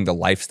becoming the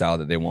lifestyle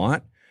that they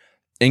want,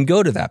 and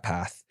go to that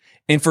path.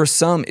 And for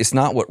some, it's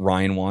not what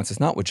Ryan wants. It's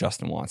not what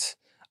Justin wants.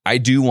 I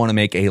do want to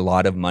make a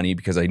lot of money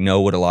because I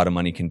know what a lot of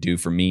money can do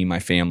for me, my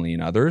family,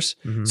 and others.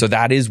 Mm-hmm. So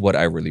that is what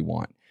I really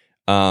want.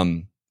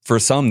 For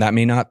some, that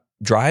may not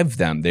drive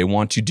them. They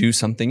want to do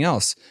something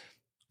else.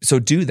 So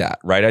do that,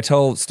 right? I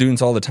tell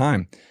students all the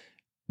time,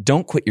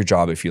 don't quit your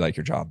job if you like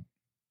your job.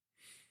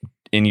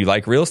 And you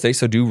like real estate,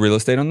 so do real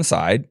estate on the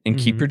side and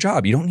keep your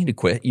job. You don't need to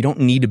quit. You don't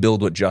need to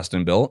build what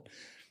Justin built.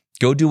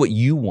 Go do what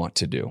you want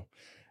to do.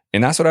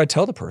 And that's what I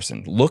tell the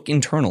person. Look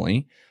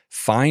internally,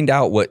 find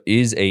out what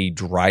is a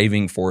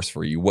driving force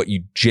for you, what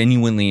you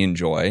genuinely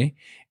enjoy,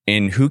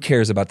 and who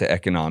cares about the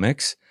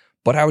economics.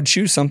 But I would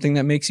choose something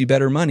that makes you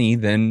better money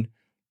than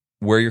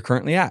where you're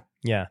currently at.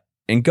 Yeah.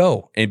 And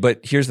go.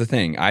 But here's the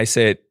thing. I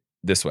say it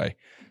this way.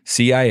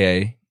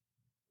 CIA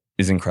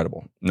is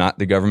incredible. Not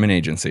the government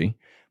agency,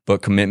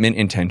 but commitment,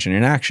 intention,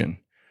 and action.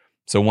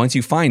 So once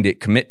you find it,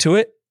 commit to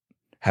it.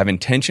 Have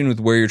intention with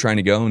where you're trying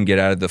to go and get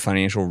out of the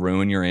financial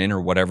ruin you're in or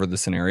whatever the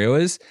scenario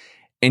is,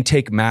 and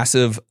take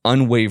massive,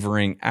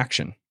 unwavering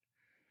action.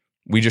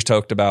 We just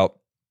talked about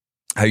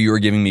how you were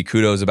giving me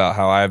kudos about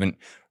how I haven't,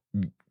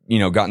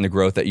 gotten the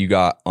growth that you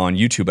got on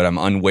YouTube, but I'm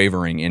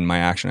unwavering in my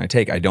action I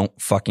take. I don't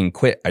fucking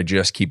quit. I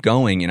just keep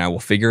going and I will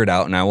figure it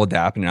out and I will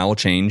adapt and I will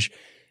change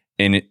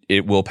and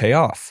it will pay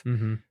off.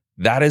 Mm-hmm.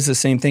 That is the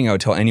same thing I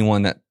would tell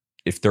anyone that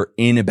if they're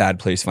in a bad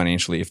place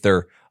financially, if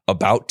they're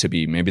about to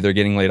be, maybe they're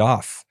getting laid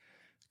off,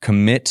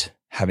 commit,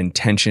 have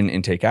intention,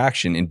 and take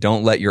action, and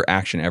don't let your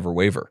action ever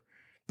waver.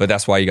 But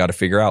that's why you got to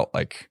figure out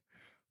like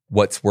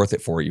what's worth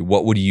it for you.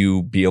 What would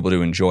you be able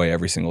to enjoy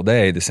every single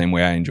day? The same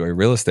way I enjoy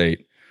real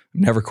estate.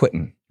 I'm never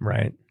quitting.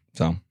 Right.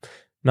 So,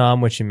 no,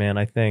 I'm with you, man.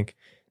 I think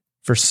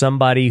for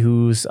somebody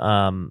who's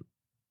now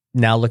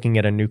looking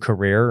at a new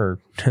career, or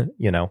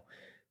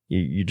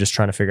you're just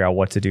trying to figure out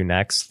what to do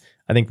next,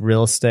 I think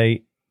real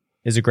estate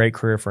is a great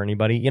career for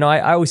anybody.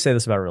 I always say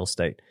this about real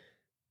estate.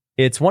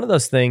 It's one of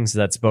those things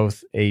that's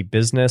both a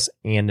business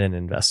and an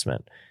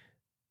investment.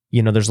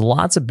 There's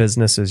lots of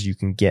businesses you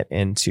can get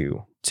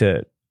into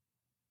to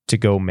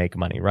go make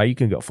money, right? You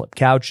can go flip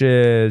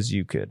couches,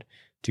 you could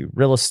do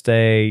real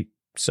estate,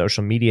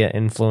 social media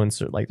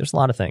influencer, like there's a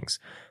lot of things.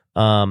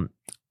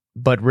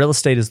 But real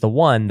estate is the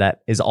one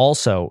that is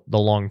also the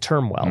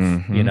long-term wealth.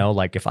 Mm-hmm.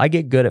 Like if I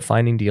get good at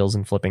finding deals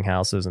and flipping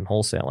houses and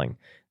wholesaling,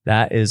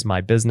 that is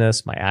my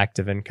business, my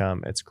active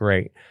income. It's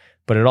great.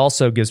 But it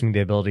also gives me the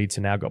ability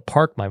to now go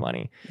park my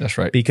money. That's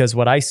right. Because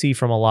what I see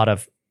from a lot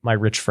of my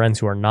rich friends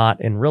who are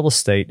not in real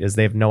estate is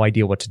they have no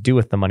idea what to do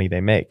with the money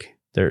they make.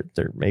 They're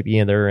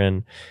maybe they're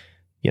in,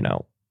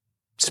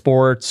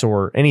 sports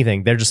or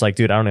anything. They're just like,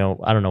 dude, I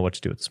don't know what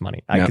to do with this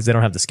money because they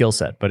don't have the skill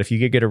set. But if you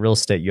get good at real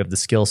estate, you have the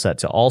skill set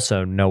to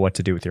also know what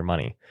to do with your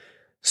money.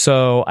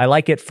 So I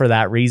like it for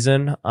that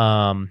reason,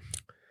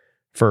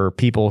 for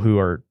people who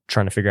are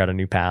trying to figure out a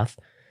new path.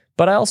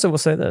 But I also will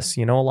say this,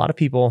 a lot of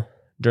people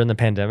during the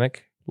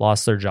pandemic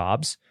lost their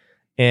jobs,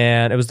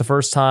 and it was the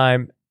first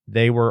time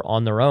they were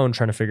on their own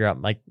trying to figure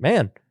out, like,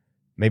 man,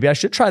 maybe I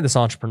should try this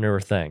entrepreneur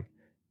thing.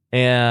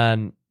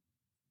 And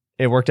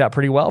it worked out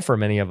pretty well for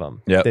many of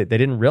them. Yep. They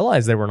didn't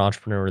realize they were an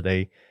entrepreneur.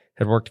 They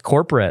had worked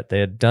corporate. They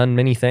had done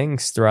many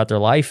things throughout their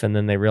life. And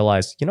then they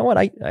realized, you know what,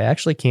 I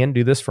actually can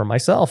do this for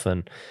myself.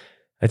 And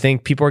I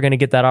think people are going to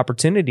get that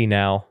opportunity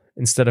now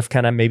instead of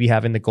kind of maybe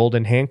having the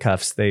golden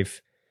handcuffs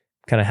they've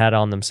kind of had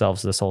on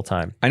themselves this whole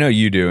time. I know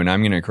you do, and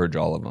I'm going to encourage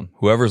all of them.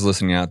 Whoever's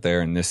listening out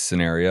there in this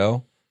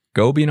scenario,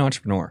 go be an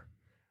entrepreneur.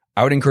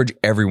 I would encourage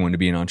everyone to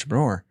be an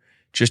entrepreneur.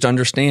 Just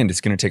understand it's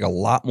going to take a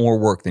lot more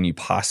work than you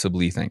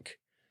possibly think.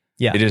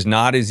 Yeah. It is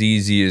not as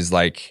easy as,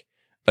 like,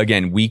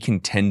 again, we can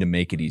tend to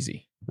make it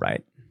easy.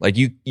 Right. Like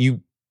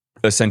you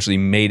essentially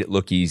made it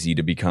look easy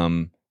to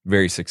become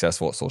very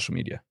successful at social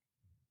media.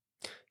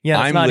 Yeah,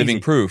 I'm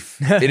living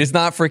proof. It is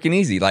not freaking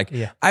easy. Like,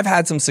 I've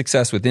had some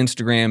success with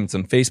Instagram and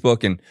some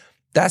Facebook, and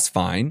that's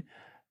fine.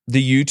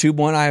 The YouTube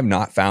one I have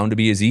not found to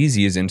be as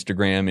easy as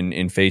Instagram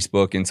and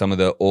Facebook and some of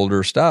the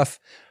older stuff.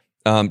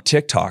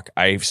 TikTok,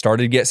 I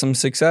started to get some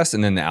success,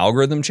 and then the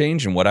algorithm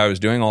changed, and what I was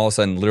doing all of a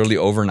sudden, literally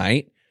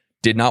overnight,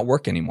 did not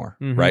work anymore,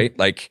 right?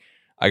 Like,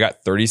 I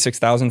got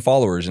 36,000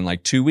 followers in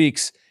like 2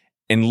 weeks,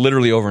 and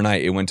literally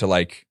overnight, it went to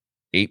like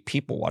 8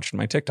 people watching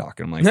my TikTok.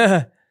 And I'm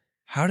like,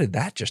 how did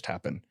that just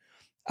happen?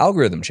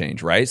 Algorithm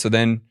change, right? So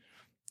then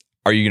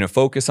are you going to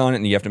focus on it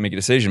and you have to make a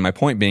decision? My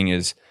point being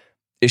is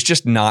it's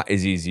just not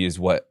as easy as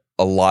what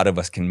a lot of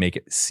us can make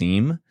it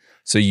seem.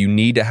 So you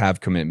need to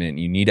have commitment.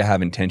 You need to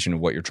have intention of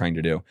what you're trying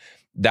to do.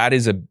 That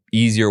is a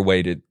easier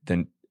way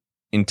than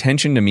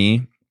intention to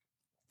me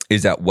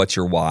is that what's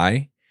your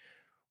why?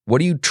 What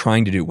are you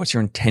trying to do? What's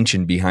your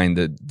intention behind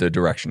the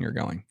direction you're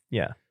going?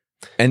 Yeah.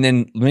 And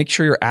then make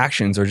sure your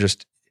actions are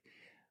just,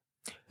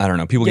 I don't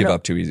know, people give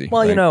up too easy.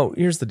 Well, right?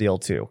 Here's the deal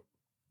too.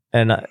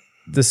 And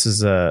this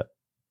is a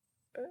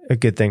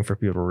good thing for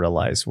people to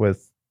realize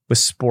with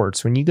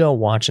sports. When you go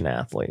watch an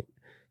athlete,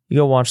 you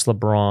go watch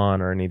LeBron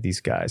or any of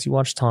these guys, you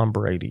watch Tom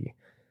Brady,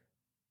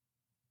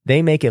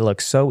 they make it look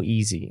so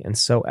easy and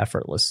so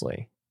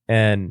effortlessly.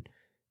 And,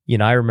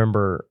 I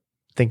remember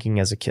thinking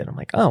as a kid, I'm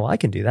like, oh, I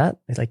can do that.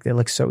 It's like, they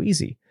look so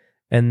easy.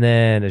 And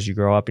then as you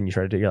grow up and you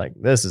try to do it, you're like,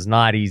 this is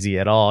not easy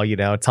at all.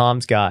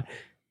 Tom's got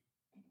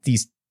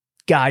these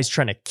guys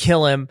trying to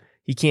kill him.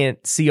 He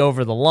can't see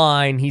over the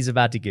line. He's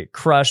about to get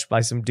crushed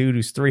by some dude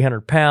who's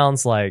 300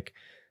 pounds. Like,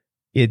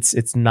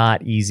 it's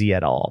not easy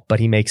at all, but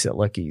he makes it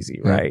look easy,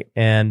 right?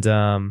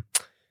 And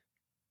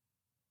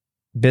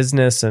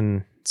business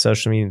and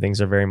social media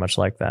things are very much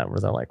like that, where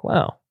they're like,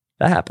 wow,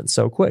 that happened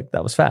so quick.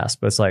 That was fast.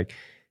 But it's like,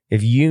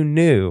 if you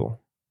knew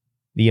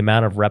the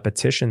amount of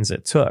repetitions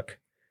it took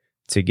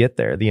to get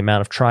there, the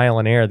amount of trial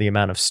and error, the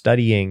amount of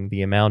studying,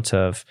 the amount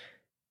of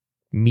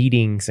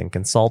meetings and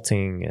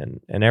consulting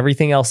and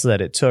everything else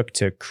that it took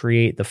to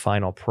create the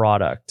final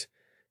product,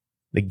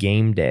 the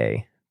game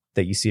day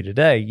that you see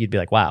today, you'd be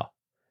like, wow,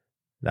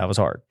 that was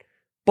hard.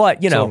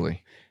 But,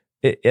 Totally.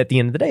 At the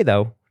end of the day,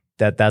 though,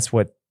 that's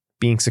what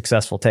being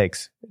successful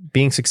takes.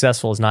 Being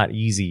successful is not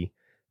easy.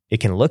 It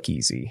can look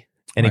easy,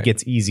 and it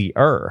gets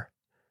easier.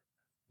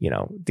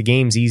 The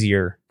game's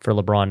easier for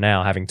LeBron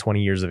now, having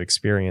 20 years of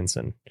experience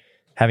and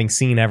having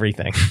seen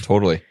everything.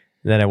 Totally.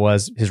 Than it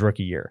was his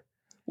rookie year.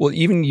 Well,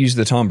 even use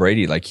the Tom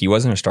Brady. Like, he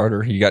wasn't a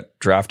starter. He got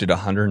drafted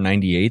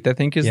 198, I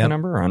think is the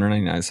number, or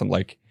 199, something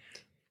like.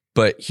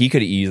 But he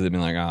could have easily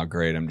been like, oh,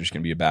 great, I'm just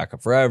going to be a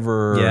backup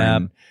forever. Yeah.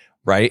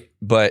 Right?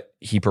 But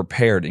he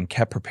prepared and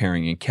kept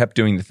preparing and kept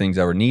doing the things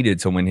that were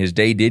needed. So when his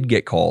day did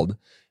get called,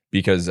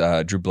 because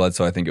Drew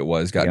Bledsoe, I think it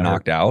was, got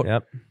knocked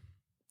out,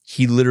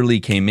 he literally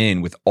came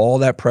in with all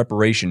that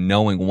preparation,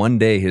 knowing one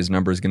day his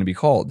number is going to be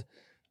called.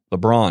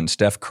 LeBron,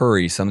 Steph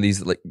Curry, some of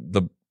these, like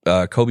the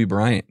Kobe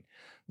Bryant,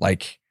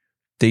 like,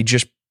 they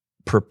just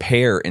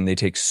prepare and they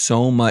take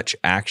so much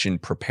action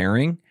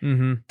preparing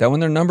that when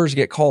their numbers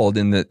get called,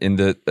 in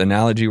the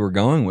analogy we're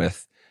going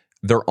with,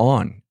 they're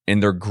on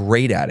and they're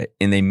great at it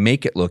and they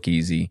make it look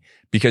easy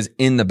because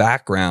in the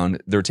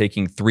background, they're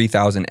taking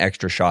 3,000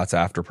 extra shots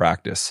after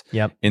practice.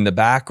 Yep. In the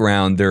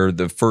background, they're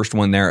the first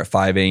one there at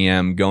 5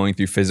 a.m. going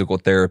through physical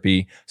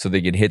therapy so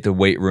they could hit the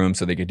weight room,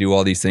 so they could do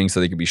all these things so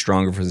they could be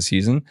stronger for the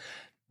season.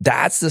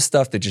 That's the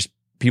stuff that just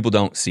people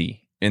don't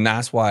see. And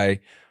that's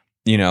why,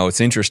 it's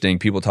interesting.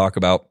 People talk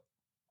about,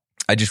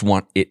 I just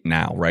want it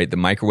now, right? The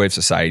microwave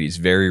society is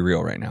very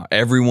real right now.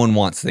 Everyone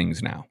wants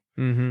things now,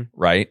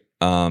 right?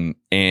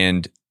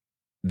 And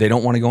they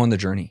don't want to go on the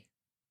journey.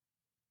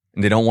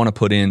 And they don't want to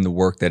put in the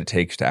work that it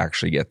takes to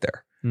actually get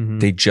there.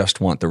 They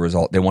just want the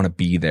result. They want to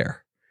be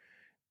there.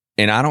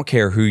 And I don't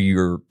care who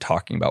you're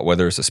talking about,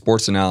 whether it's a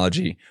sports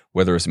analogy,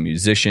 whether it's a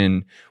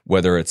musician,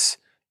 whether it's,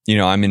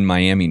 I'm in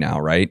Miami now,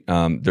 right?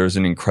 There's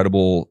an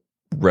incredible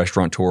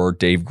restaurateur,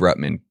 Dave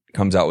Grutman,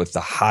 comes out with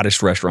the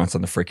hottest restaurants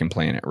on the freaking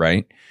planet,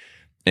 right?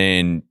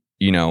 And,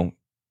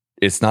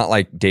 it's not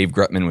like Dave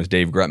Grutman was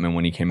Dave Grutman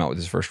when he came out with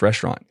his first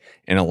restaurant.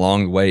 And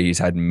along the way, he's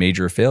had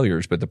major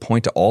failures. But the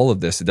point to all of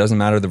this, it doesn't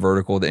matter the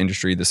vertical, the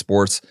industry, the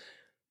sports,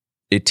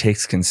 it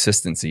takes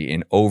consistency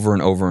and over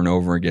and over and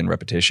over again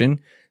repetition.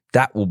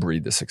 That will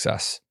breed the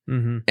success.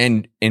 Mm-hmm.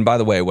 And by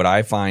the way, what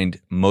I find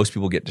most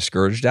people get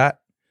discouraged at,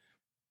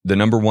 the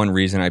number one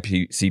reason I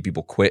see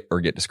people quit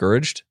or get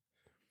discouraged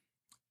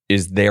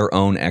is their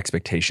own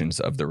expectations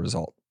of the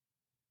result.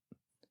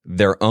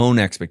 Their own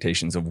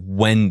expectations of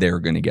when they're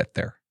going to get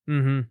there.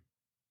 Mm-hmm.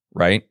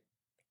 Right?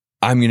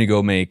 I'm going to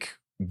go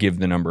give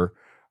the number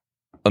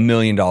 $1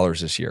 million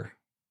this year,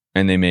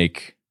 and they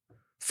make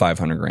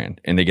 500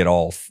 grand, and they get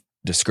all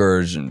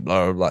discouraged and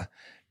blah, blah, blah.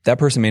 That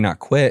person may not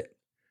quit,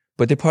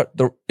 but they put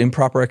the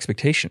improper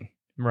expectation.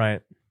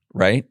 Right.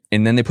 Right?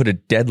 And then they put a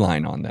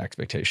deadline on the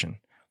expectation.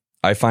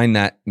 I find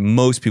that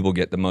most people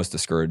get the most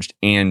discouraged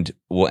and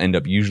will end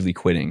up usually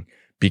quitting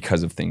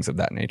because of things of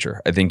that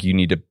nature. I think you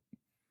need to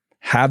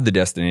have the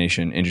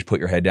destination and just put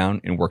your head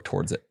down and work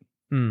towards it.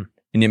 Mm.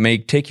 And it may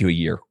take you a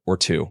year or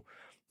 2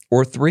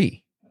 or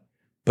 3,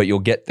 but you'll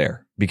get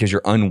there because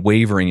you're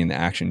unwavering in the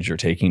actions you're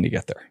taking to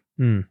get there.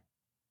 Mm.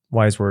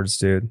 Wise words,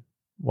 dude.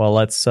 Well,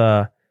 let's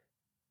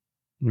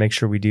make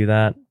sure we do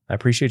that. I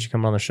appreciate you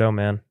coming on the show,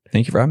 man.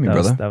 Thank you for having me,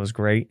 brother. That was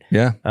great.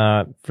 Yeah.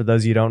 For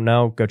those of you who don't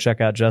know, go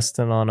check out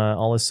Justin on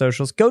all his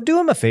socials. Go do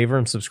him a favor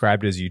and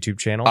subscribe to his YouTube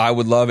channel. I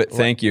would love it.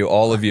 Thank you,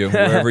 all of you,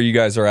 wherever you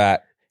guys are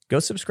at. Go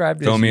subscribe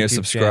to his YouTube Throw me channel. a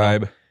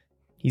subscribe.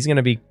 He's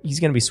gonna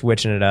be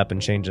switching it up and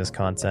changing his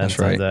content. That's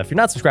right. And, if you're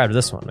not subscribed to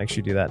this one, make sure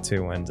you do that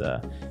too. And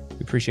we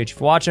appreciate you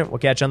for watching. We'll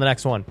catch you on the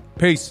next one.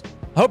 Peace.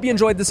 I hope you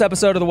enjoyed this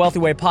episode of the Wealthy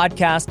Way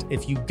podcast.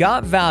 If you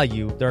got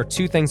value, there are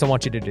 2 things I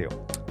want you to do.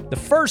 The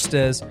first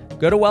is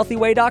go to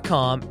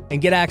wealthyway.com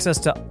and get access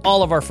to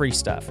all of our free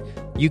stuff.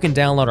 You can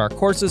download our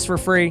courses for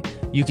free.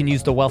 You can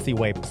use the Wealthy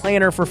Way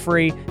planner for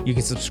free. You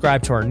can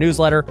subscribe to our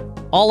newsletter.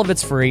 All of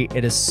it's free.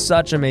 It is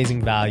such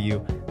amazing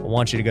value. I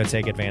want you to go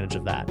take advantage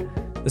of that.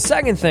 The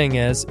second thing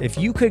is, if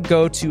you could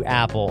go to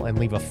Apple and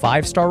leave a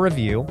 5-star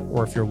review,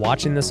 or if you're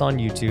watching this on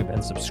YouTube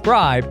and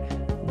subscribe,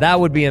 that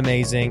would be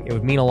amazing. It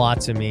would mean a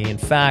lot to me. In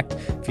fact,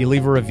 if you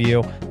leave a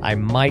review, I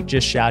might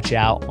just shout you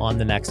out on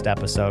the next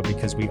episode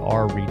because we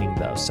are reading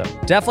those. So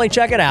definitely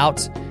check it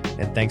out,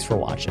 and thanks for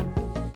watching.